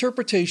personal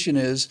interpretation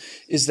is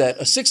that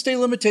a 6-day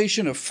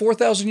limitation of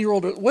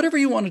 4,000-year-old, whatever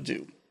you want to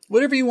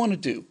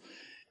do,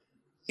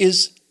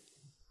 is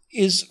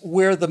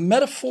where the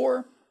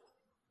metaphor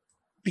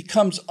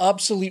becomes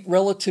obsolete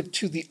relative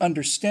to the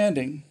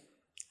understanding,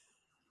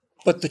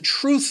 but the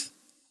truth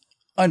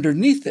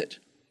underneath it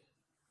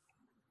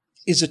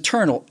is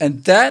eternal.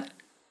 And that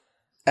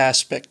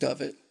aspect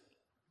of it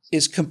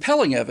is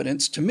compelling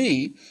evidence to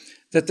me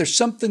that there's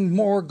something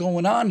more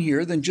going on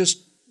here than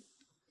just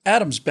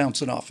atoms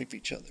bouncing off of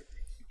each other.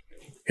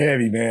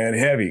 Heavy, man,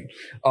 heavy.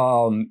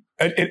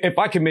 If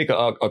I can make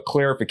a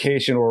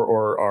clarification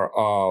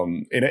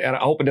and I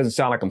hope it doesn't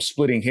sound like I'm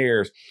splitting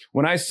hairs.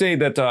 When I say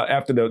that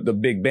after the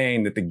Big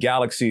Bang, that the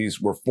galaxies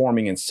were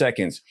forming in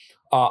seconds,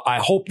 I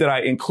hope that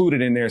I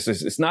included in there. So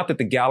it's not that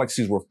the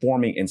galaxies were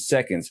forming in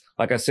seconds.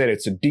 Like I said,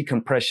 it's a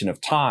decompression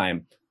of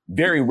time,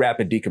 very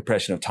rapid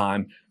decompression of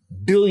time.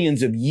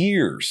 Billions of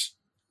years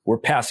were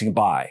passing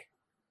by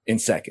in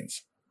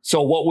seconds.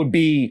 So what would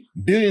be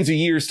billions of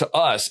years to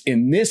us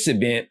in this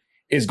event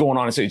is going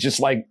on. So it's just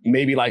like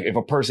maybe like if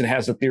a person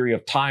has the theory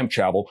of time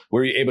travel,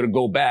 where you're able to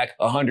go back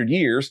 100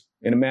 years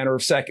in a matter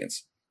of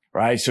seconds,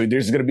 right? So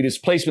there's going to be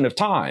displacement of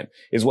time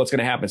is what's going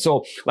to happen.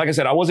 So like I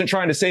said, I wasn't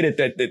trying to say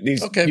that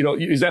these, okay.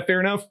 Is that fair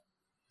enough?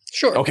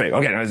 Sure. Okay.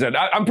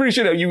 I'm pretty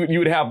sure that you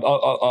would have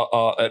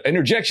an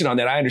interjection on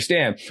that. I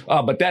understand.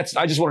 But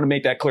I just wanted to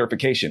make that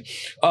clarification.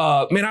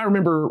 Man, I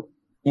remember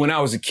when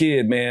I was a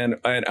kid, man,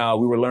 and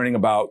we were learning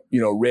about,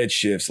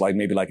 redshifts, like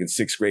maybe like in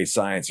 6th grade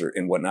science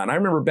and whatnot. And I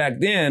remember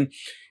back then,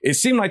 it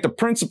seemed like the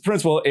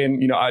principle,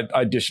 and,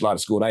 I dished a lot of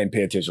school. And I didn't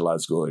pay attention to a lot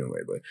of school anyway,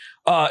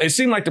 but it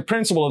seemed like the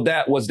principle of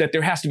that was that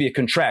there has to be a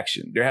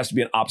contraction. There has to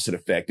be an opposite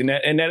effect. And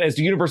that as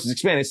the universe is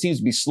expanding, it seems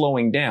to be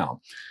slowing down.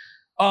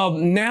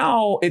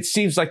 Now it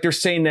seems like they're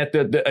saying that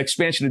the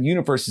expansion of the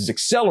universe is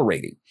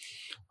accelerating.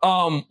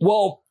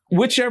 Well,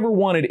 whichever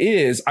one it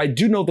is, I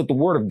do know that the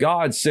word of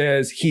God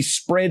says he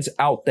spreads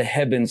out the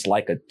heavens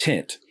like a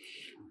tent.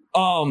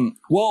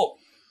 Well,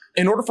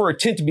 in order for a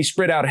tent to be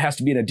spread out, it has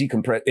to be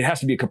it has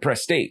to be a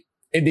compressed state.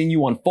 And then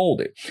you unfold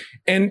it.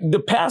 And the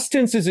past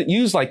tense isn't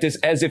used like this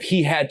as if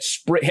he had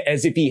spread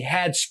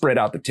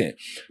out the tent.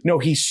 No,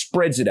 he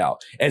spreads it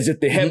out as if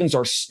the heavens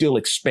are still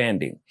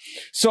expanding.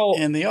 So,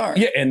 and they are.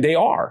 Yeah, and they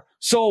are.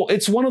 So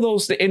it's one of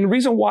those, and the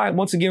reason why,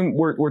 once again,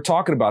 we're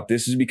talking about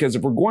this is because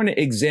if we're going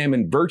to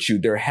examine virtue,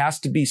 there has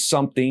to be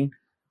something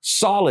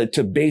solid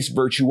to base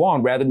virtue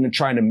on rather than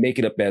trying to make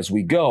it up as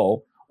we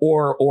go.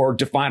 Or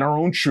define our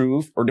own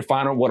truth or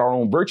define what our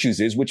own virtues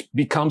is, which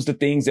becomes the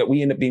things that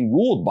we end up being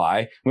ruled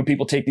by when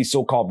people take these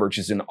so-called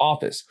virtues into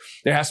office.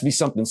 There has to be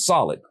something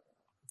solid.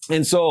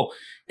 And so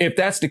if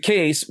that's the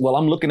case, well,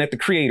 I'm looking at the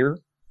creator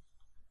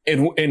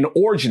and the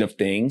origin of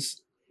things.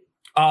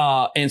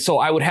 And so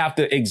I would have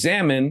to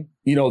examine,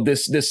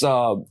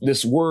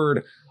 this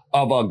word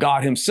of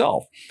God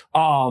himself.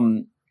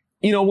 When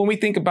we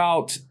think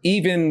about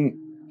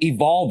even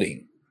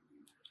evolving,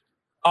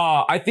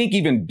 I think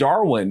even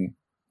Darwin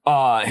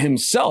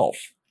himself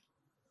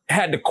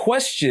had to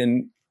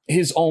question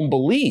his own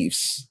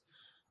beliefs.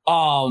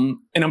 And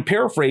I'm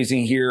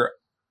paraphrasing here,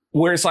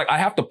 where it's like, I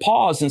have to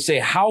pause and say,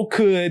 how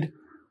could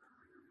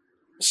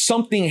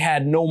something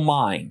had no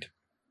mind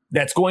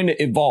that's going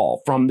to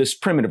evolve from this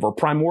primitive or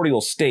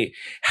primordial state?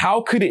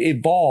 How could it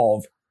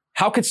evolve?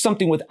 How could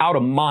something without a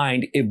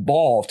mind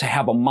evolve to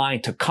have a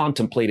mind to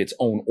contemplate its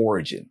own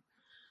origin?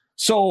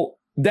 So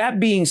that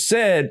being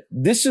said,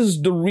 this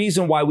is the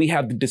reason why we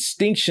have the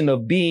distinction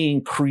of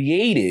being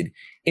created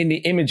in the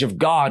image of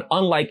God,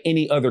 unlike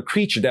any other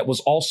creature that was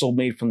also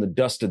made from the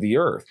dust of the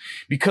earth.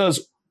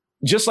 Because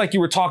just like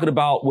you were talking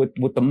about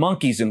with the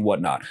monkeys and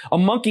whatnot, a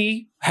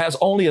monkey has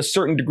only a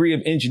certain degree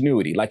of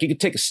ingenuity. Like you could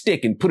take a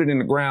stick and put it in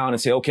the ground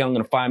and say, okay, I'm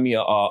going to find me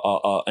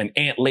an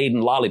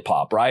ant-laden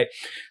lollipop, right?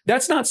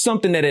 That's not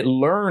something that it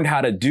learned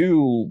how to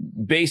do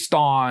based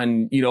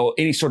on,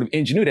 any sort of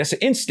ingenuity. That's an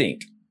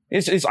instinct.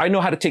 I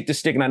know how to take this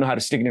stick and I know how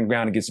to stick it in the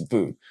ground and get some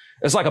food.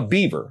 It's like a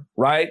beaver,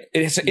 right?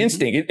 It's an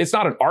instinct. It's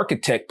not an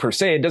architect per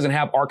se. It doesn't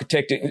have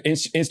architect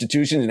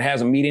institutions. It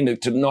has a meeting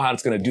to know how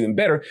it's going to do them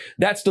better.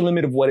 That's the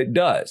limit of what it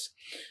does.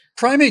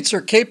 Primates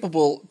are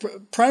capable.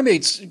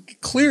 Primates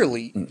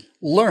clearly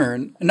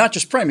learn, not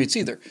just primates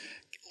either,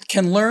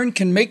 can learn,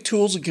 can make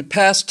tools, and can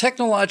pass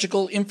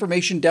technological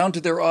information down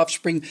to their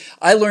offspring.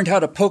 I learned how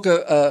to poke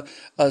a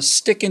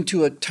stick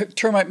into a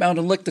termite mound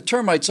and lick the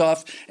termites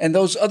off, and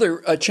those other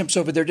chimps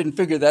over there didn't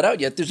figure that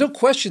out yet. There's no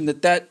question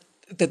that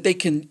they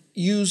can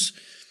use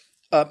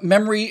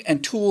memory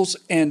and tools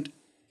and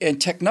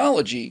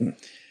technology.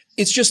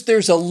 It's just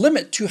there's a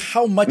limit to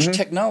how much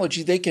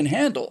technology they can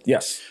handle.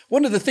 Yes.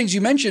 One of the things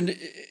you mentioned,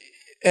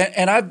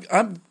 and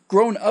I've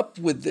grown up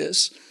with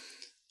this,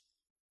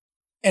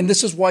 And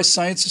this is why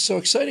science is so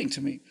exciting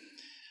to me.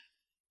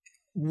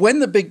 When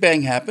the Big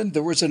Bang happened,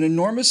 there was an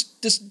enormous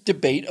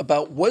debate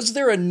about was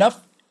there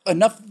enough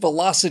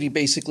velocity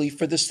basically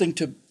for this thing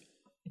to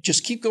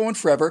just keep going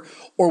forever,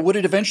 or would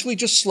it eventually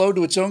just slow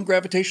to its own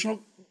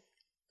gravitational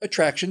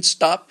attraction,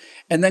 stop,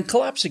 and then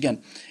collapse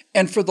again?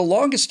 And for the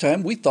longest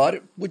time, we thought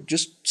it would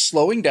just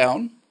slowing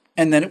down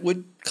and then it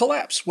would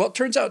collapse. Well, it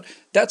turns out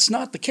that's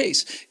not the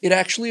case. It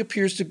actually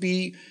appears to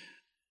be,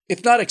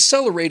 if not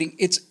accelerating,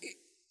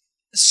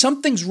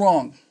 something's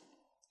wrong.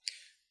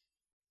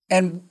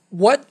 And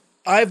what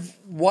I've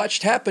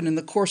watched happen in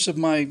the course of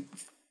my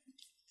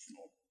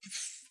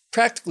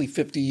practically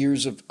 50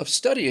 years of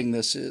studying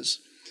this is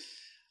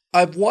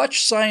I've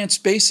watched science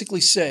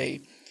basically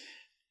say,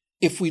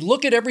 if we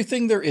look at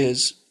everything there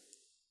is,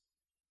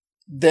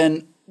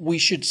 then we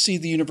should see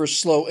the universe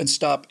slow and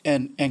stop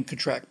and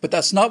contract. But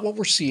that's not what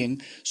we're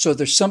seeing. So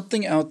there's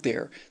something out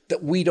there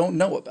that we don't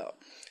know about.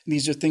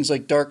 These are things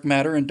like dark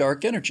matter and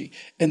dark energy.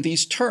 And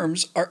these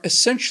terms are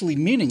essentially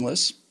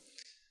meaningless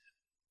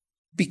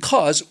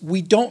because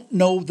we don't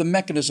know the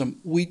mechanism.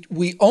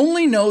 We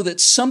only know that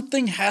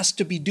something has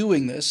to be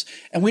doing this,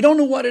 and we don't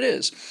know what it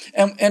is.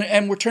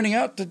 And we're turning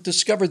out to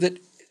discover that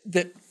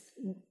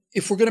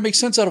if we're going to make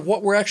sense out of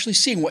what we're actually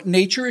seeing, what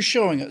nature is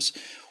showing us,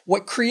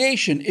 what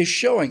creation is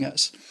showing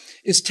us,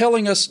 is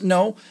telling us,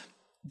 no,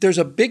 there's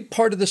a big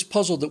part of this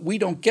puzzle that we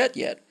don't get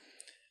yet.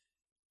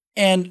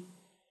 And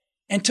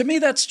to me,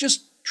 that's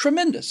just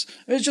tremendous.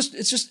 It's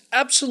just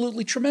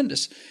absolutely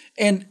tremendous.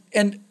 And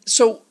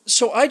so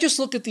I just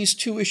look at these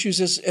two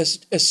issues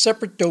as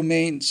separate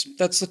domains.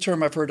 That's the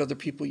term I've heard other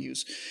people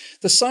use.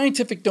 The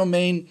scientific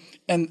domain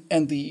and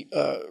the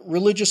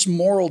religious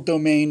moral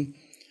domain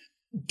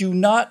do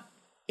not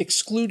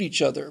exclude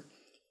each other.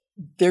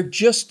 They're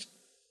just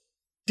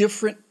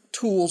different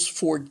tools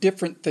for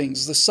different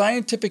things. The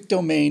scientific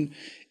domain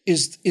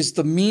is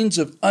the means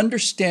of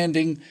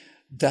understanding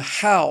the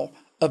how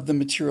of the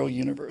material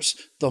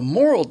universe. The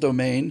moral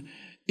domain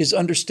is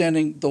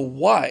understanding the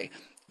why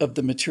of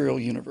the material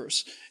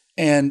universe.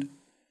 And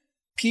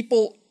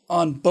people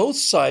on both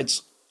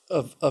sides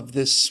of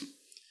this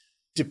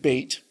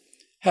debate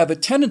have a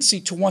tendency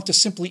to want to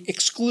simply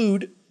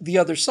exclude the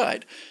other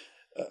side.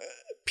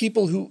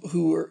 People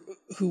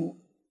who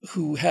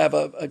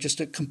have just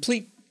a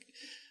complete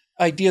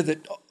idea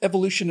that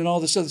evolution and all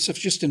this other stuff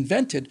is just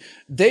invented,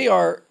 they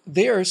are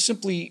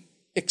simply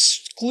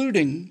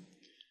excluding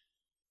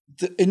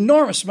the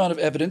enormous amount of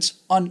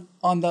evidence on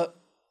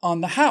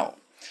the how.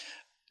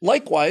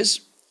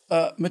 Likewise,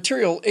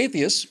 material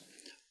atheists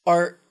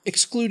are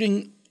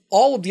excluding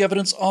all of the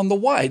evidence on the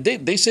why.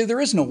 They say there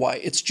is no why.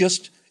 It's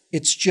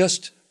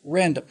just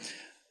random.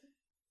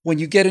 When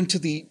you get into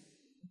the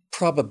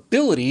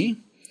probability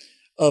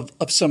of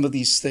some of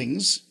these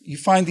things, you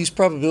find these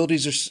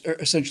probabilities are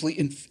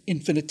essentially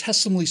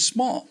infinitesimally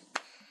small.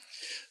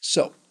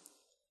 So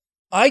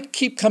I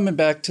keep coming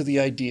back to the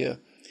idea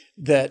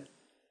that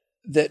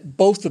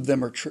both of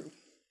them are true,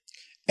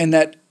 and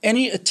that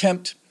any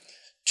attempt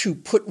to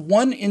put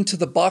one into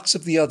the box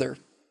of the other,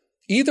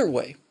 either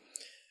way,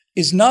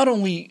 is not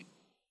only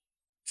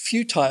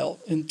futile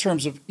in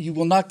terms of you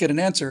will not get an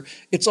answer,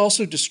 it's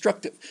also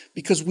destructive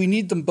because we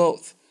need them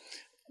both.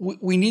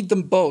 We need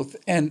them both,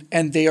 and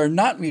they are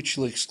not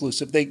mutually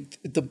exclusive.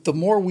 The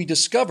more we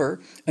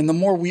discover and the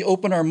more we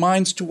open our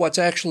minds to what's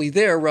actually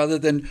there rather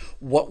than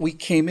what we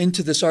came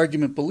into this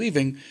argument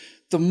believing,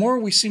 the more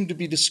we seem to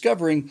be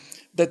discovering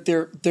that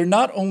they're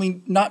not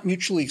only not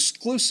mutually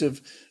exclusive,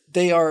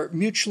 they are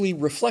mutually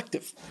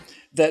reflective.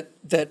 That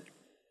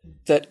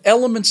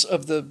elements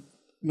of the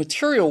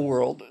material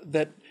world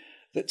that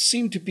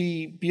seem to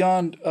be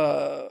beyond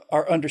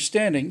our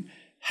understanding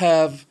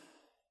have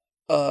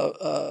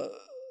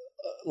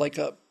like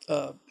a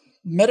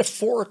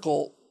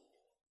metaphorical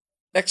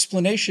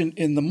explanation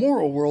in the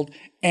moral world,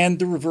 and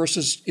the reverse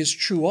is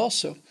true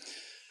also.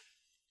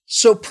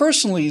 So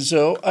personally,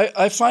 Zoe,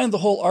 I find the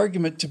whole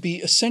argument to be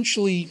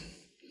essentially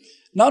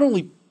not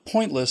only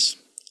pointless.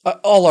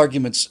 All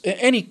arguments,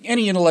 any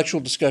intellectual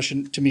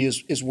discussion to me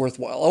is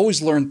worthwhile. I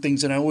always learn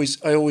things, and I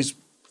always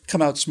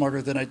come out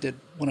smarter than I did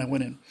when I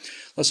went in,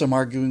 unless I'm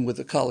arguing with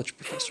a college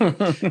professor,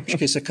 in which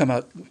case I come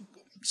out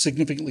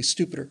significantly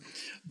stupider.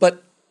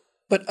 But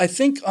I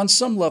think on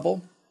some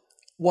level,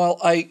 while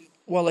I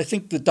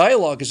think the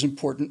dialogue is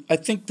important, I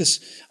think this,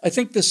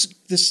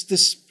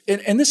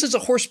 and this is a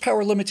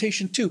horsepower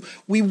limitation too.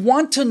 We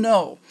want to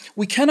know.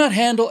 We cannot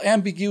handle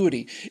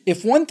ambiguity.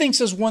 If one thing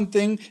says one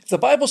thing, if the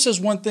Bible says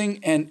one thing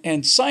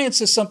and science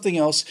says something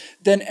else,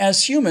 then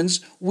as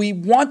humans, we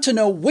want to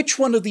know which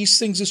one of these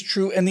things is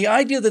true. And the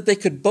idea that they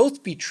could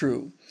both be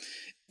true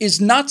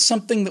is not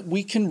something that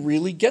we can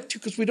really get to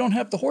because we don't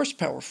have the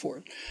horsepower for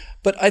it.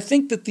 But I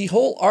think that the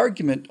whole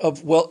argument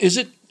of, well, is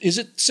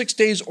it 6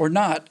 days or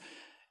not,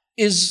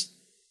 is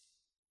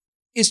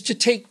to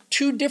take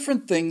two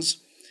different things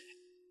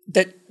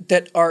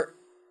that are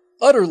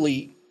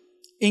utterly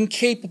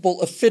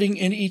incapable of fitting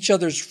in each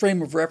other's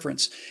frame of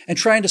reference and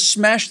trying to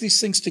smash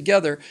these things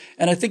together.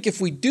 And I think if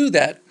we do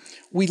that,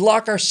 we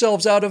lock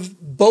ourselves out of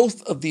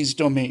both of these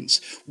domains.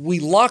 We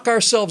lock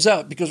ourselves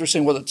out because we're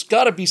saying, well, it's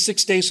got to be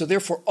 6 days, so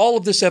therefore all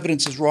of this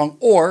evidence is wrong.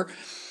 Or,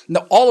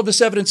 no, all of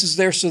this evidence is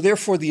there, so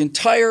therefore the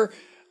entire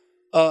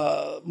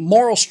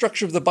moral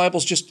structure of the Bible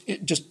is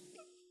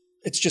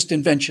just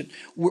invention.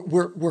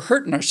 We're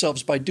hurting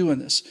ourselves by doing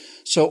this.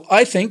 So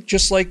I think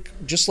just like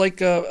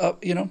a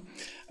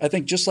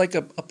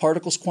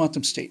particle's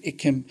quantum state, it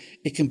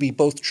can be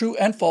both true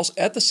and false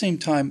at the same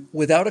time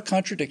without a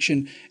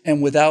contradiction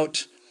and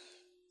without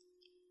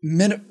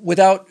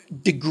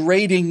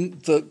degrading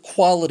the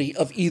quality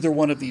of either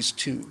one of these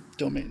two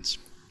domains.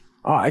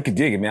 Oh, I could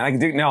dig it, man. I can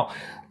dig it. Now,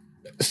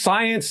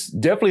 science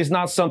definitely is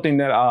not something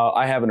that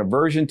I have an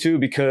aversion to,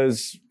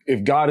 because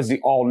if God is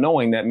the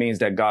all-knowing, that means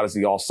that God is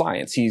the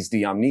all-science. He's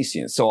the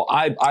omniscient. So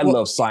I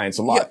love science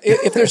a lot. Yeah,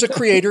 if there's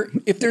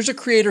a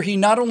creator, he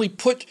not only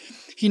put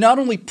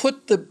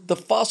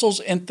the fossils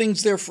and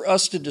things there for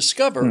us to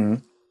discover,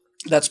 mm-hmm.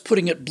 That's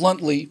putting it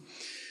bluntly,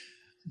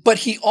 but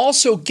he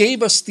also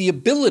gave us the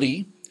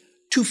ability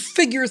to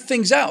figure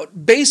things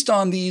out based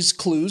on these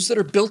clues that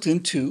are built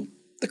into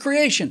the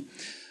creation.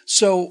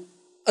 So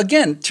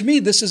again, to me,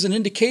 this is an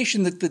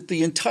indication that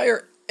the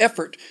entire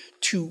effort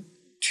to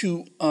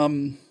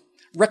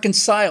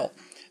reconcile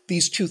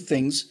these two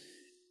things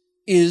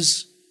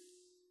is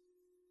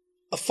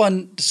a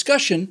fun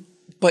discussion,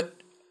 but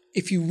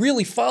if you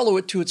really follow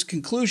it to its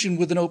conclusion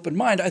with an open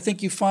mind, I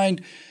think you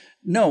find,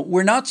 no,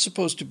 we're not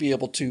supposed to be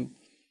able to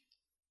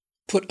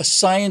put a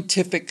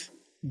scientific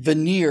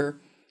veneer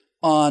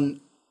on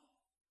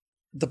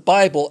the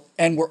Bible,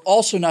 and we're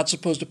also not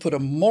supposed to put a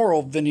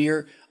moral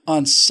veneer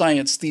on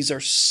science. These are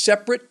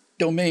separate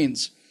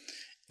domains.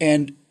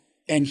 And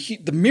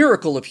the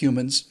miracle of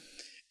humans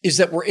is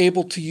that we're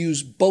able to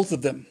use both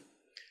of them.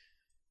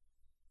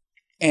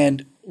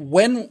 And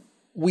when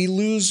we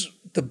lose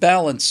the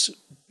balance,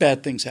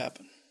 bad things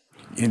happen.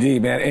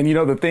 Indeed, man. And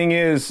the thing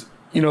is,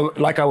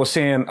 like I was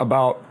saying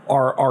about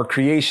our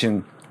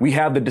creation, we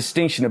have the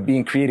distinction of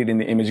being created in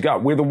the image of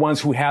God. We're the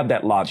ones who have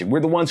that logic. We're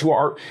the ones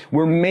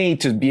we're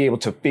made to be able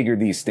to figure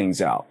these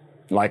things out.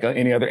 Like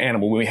any other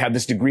animal, we have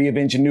this degree of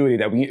ingenuity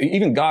that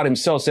even God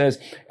himself says,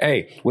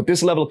 hey, with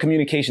this level of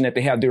communication that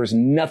they have, there is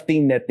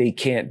nothing that they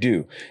can't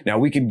do.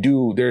 Now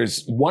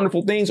there's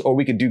wonderful things, or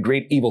we could do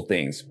great evil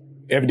things.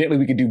 Evidently,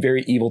 we could do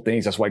very evil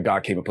things. That's why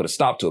God came and put a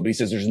stop to it. But he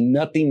says there's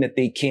nothing that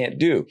they can't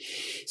do.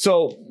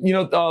 So,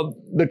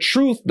 the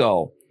truth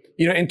though,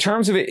 in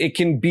terms of it, it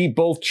can be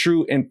both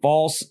true and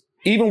false.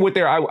 Even with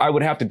I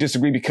would have to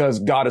disagree, because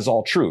God is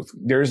all truth.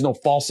 There is no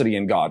falsity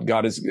in God.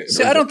 God is.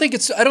 See, I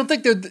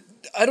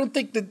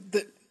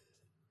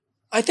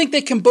think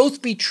they can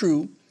both be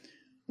true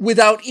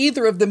without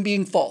either of them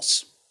being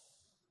false.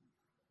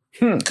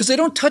 Because they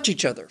don't touch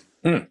each other.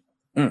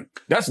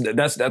 That's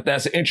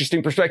an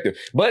interesting perspective.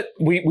 But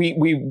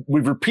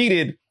we've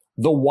repeated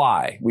the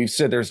why. We've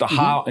said there's the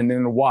how and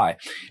then the why.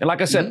 And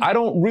like I said, I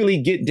don't really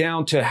get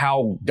down to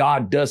how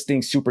God does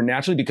things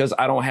supernaturally, because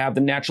I don't have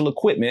the natural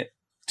equipment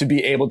to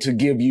be able to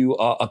give you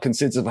a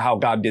consensus of how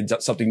God did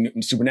something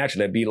supernatural.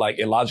 That'd be like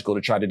illogical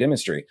to try to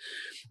demonstrate.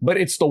 But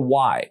it's the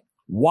why.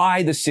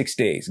 Why the 6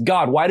 days?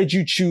 God, why did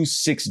you choose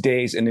 6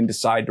 days and then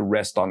decide to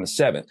rest on the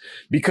seventh?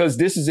 Because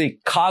this is a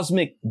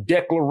cosmic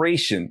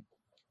declaration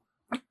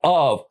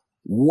of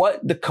what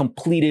the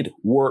completed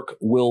work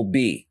will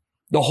be.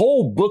 The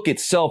whole book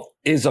itself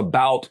is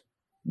about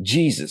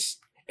Jesus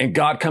and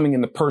God coming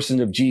in the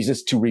person of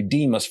Jesus to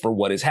redeem us for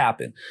what has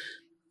happened.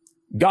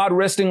 God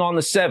resting on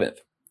the seventh.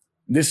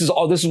 This is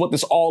what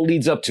this all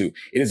leads up to.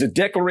 It is a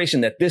declaration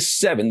that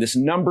this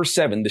number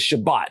seven, the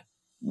Shabbat,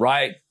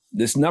 right?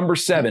 This number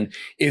 7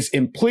 is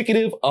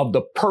implicative of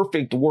the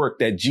perfect work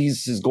that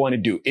Jesus is going to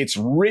do. It's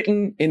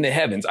written in the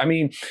heavens. I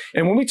mean,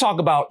 and when we talk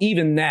about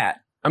even that,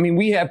 I mean,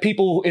 we have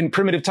people in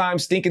primitive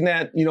times thinking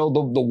that,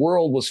 the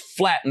world was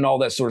flat and all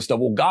that sort of stuff.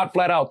 Well, God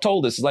flat out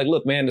told us, like,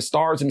 look, man, the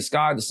stars in the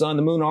sky, the sun,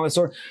 the moon, all that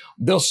sort,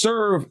 they'll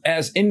serve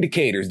as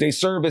indicators. They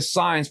serve as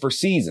signs for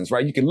seasons,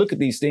 right? You can look at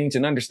these things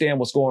and understand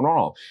what's going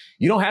on.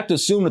 You don't have to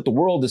assume that the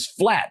world is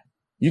flat.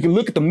 You can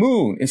look at the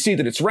moon and see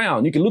that it's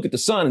round. You can look at the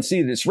sun and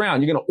see that it's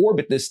round. You're going to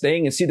orbit this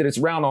thing and see that it's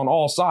round on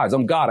all sides.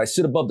 I'm God. I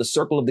sit above the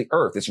circle of the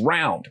earth. It's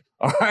round.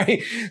 All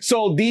right.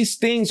 So these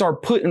things are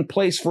put in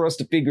place for us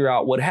to figure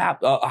out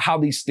how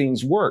these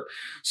things work.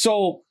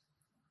 So,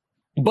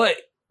 but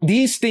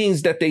these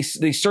things that they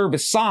serve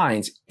as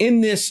signs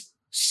in this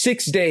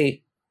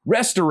 6-day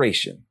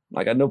restoration.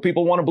 Like, I know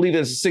people want to believe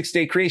it's a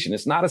 6-day creation.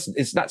 It's not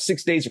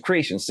 6 days of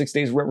creation, 6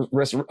 days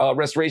of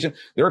restoration.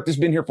 The earth has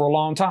been here for a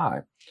long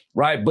time.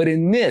 Right. But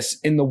in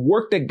the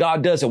work that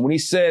God does, and when he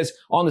says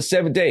on the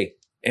 7th day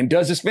and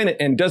does his finish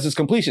and does his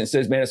completion, it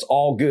says, man, it's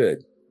all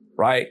good.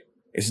 Right.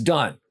 It's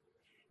done.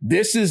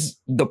 This is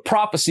the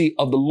prophecy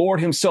of the Lord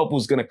himself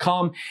was going to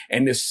come.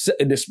 And this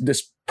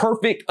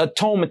perfect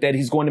atonement that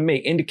he's going to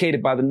make,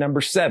 indicated by the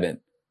number 7,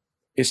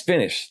 is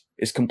finished.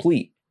 It's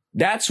complete.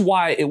 That's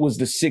why it was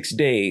the 6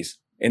 days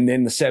and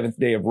then the 7th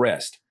day of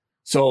rest.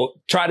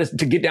 So try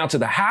to get down to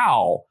the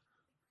how.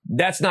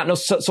 That's not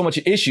so much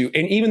an issue.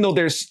 And even though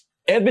there's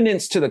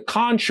evidence to the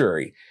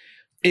contrary,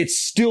 it's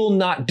still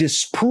not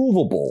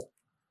disprovable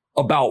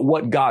about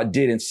what God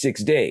did in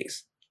 6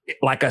 days.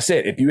 Like I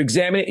said, if you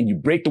examine it and you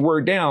break the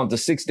word down to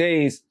 6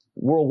 days,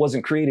 the world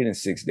wasn't created in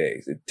 6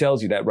 days. It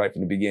tells you that right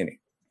from the beginning.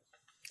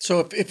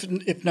 So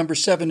if number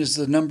 7 is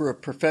the number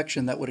of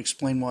perfection, that would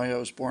explain why I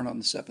was born on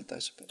the 7th, I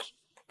suppose.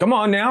 Come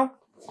on now,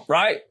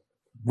 right?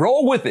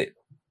 Roll with it.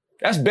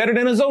 That's better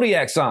than a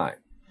zodiac sign.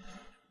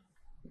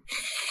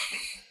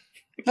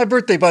 My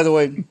birthday, by the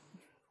way,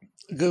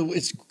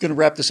 it's going to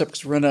wrap this up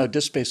because we're running out of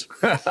disk space.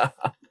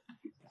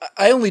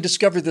 I only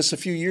discovered this a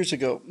few years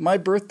ago. My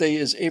birthday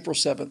is April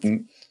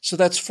 7th. So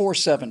that's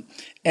 4/7.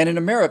 And in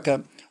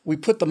America, we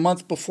put the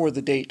month before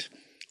the date.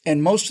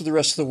 And most of the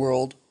rest of the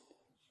world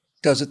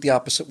does it the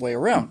opposite way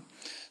around.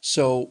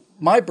 So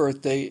my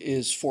birthday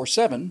is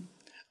 4/7.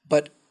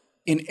 But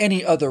in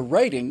any other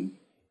writing,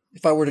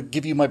 if I were to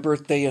give you my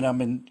birthday and I'm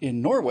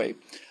in Norway,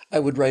 I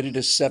would write it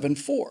as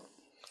 7/4.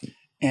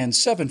 And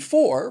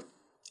 7/4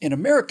 in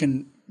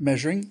American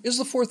measuring is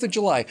the 4th of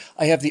July.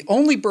 I have the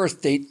only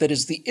birth date that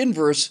is the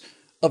inverse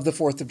of the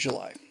 4th of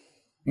July.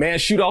 Man,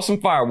 shoot off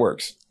some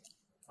fireworks.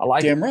 I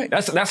like Damn it. right.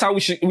 That's how we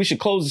should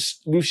close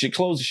the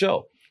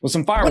show with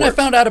some fireworks. When I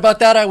found out about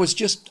that, I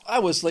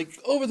was like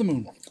over the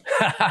moon.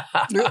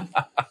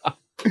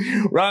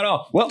 Right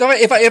on. Well,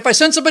 if I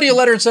sent somebody a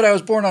letter and said I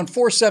was born on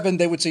 4/7,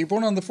 they would say, "You're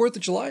born on the 4th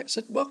of July?" I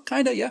said, "Well,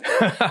 kind of, yeah."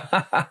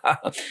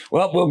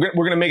 Well, we're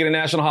going to make it a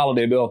national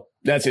holiday, Bill.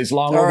 It's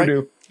long All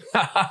overdue.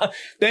 Right.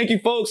 Thank you,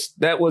 folks.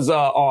 That was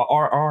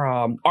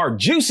our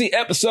juicy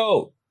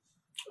episode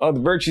of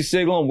the Virtue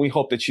Signal, and we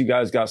hope that you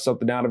guys got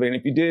something out of it. And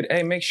if you did,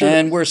 hey, make sure.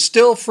 And we're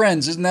still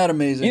friends. Isn't that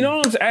amazing? You know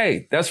what I'm saying?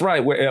 Hey, that's right.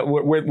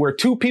 Where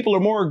two people or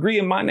more agree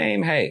in my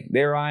name, hey,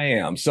 there I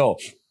am. So,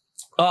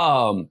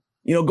 go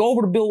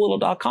over to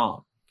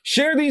BillWillow.com.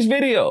 Share these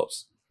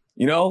videos.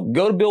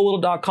 Go to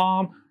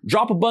BillWillow.com.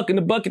 Drop a buck in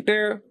the bucket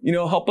there.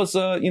 Help us,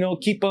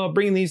 keep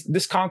bringing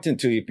this content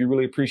to you if you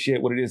really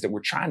appreciate what it is that we're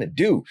trying to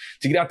do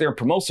to get out there and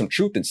promote some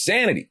truth and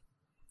sanity.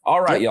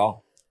 All right,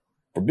 y'all.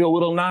 For Bill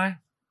Whittle and I,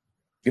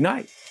 good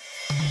night.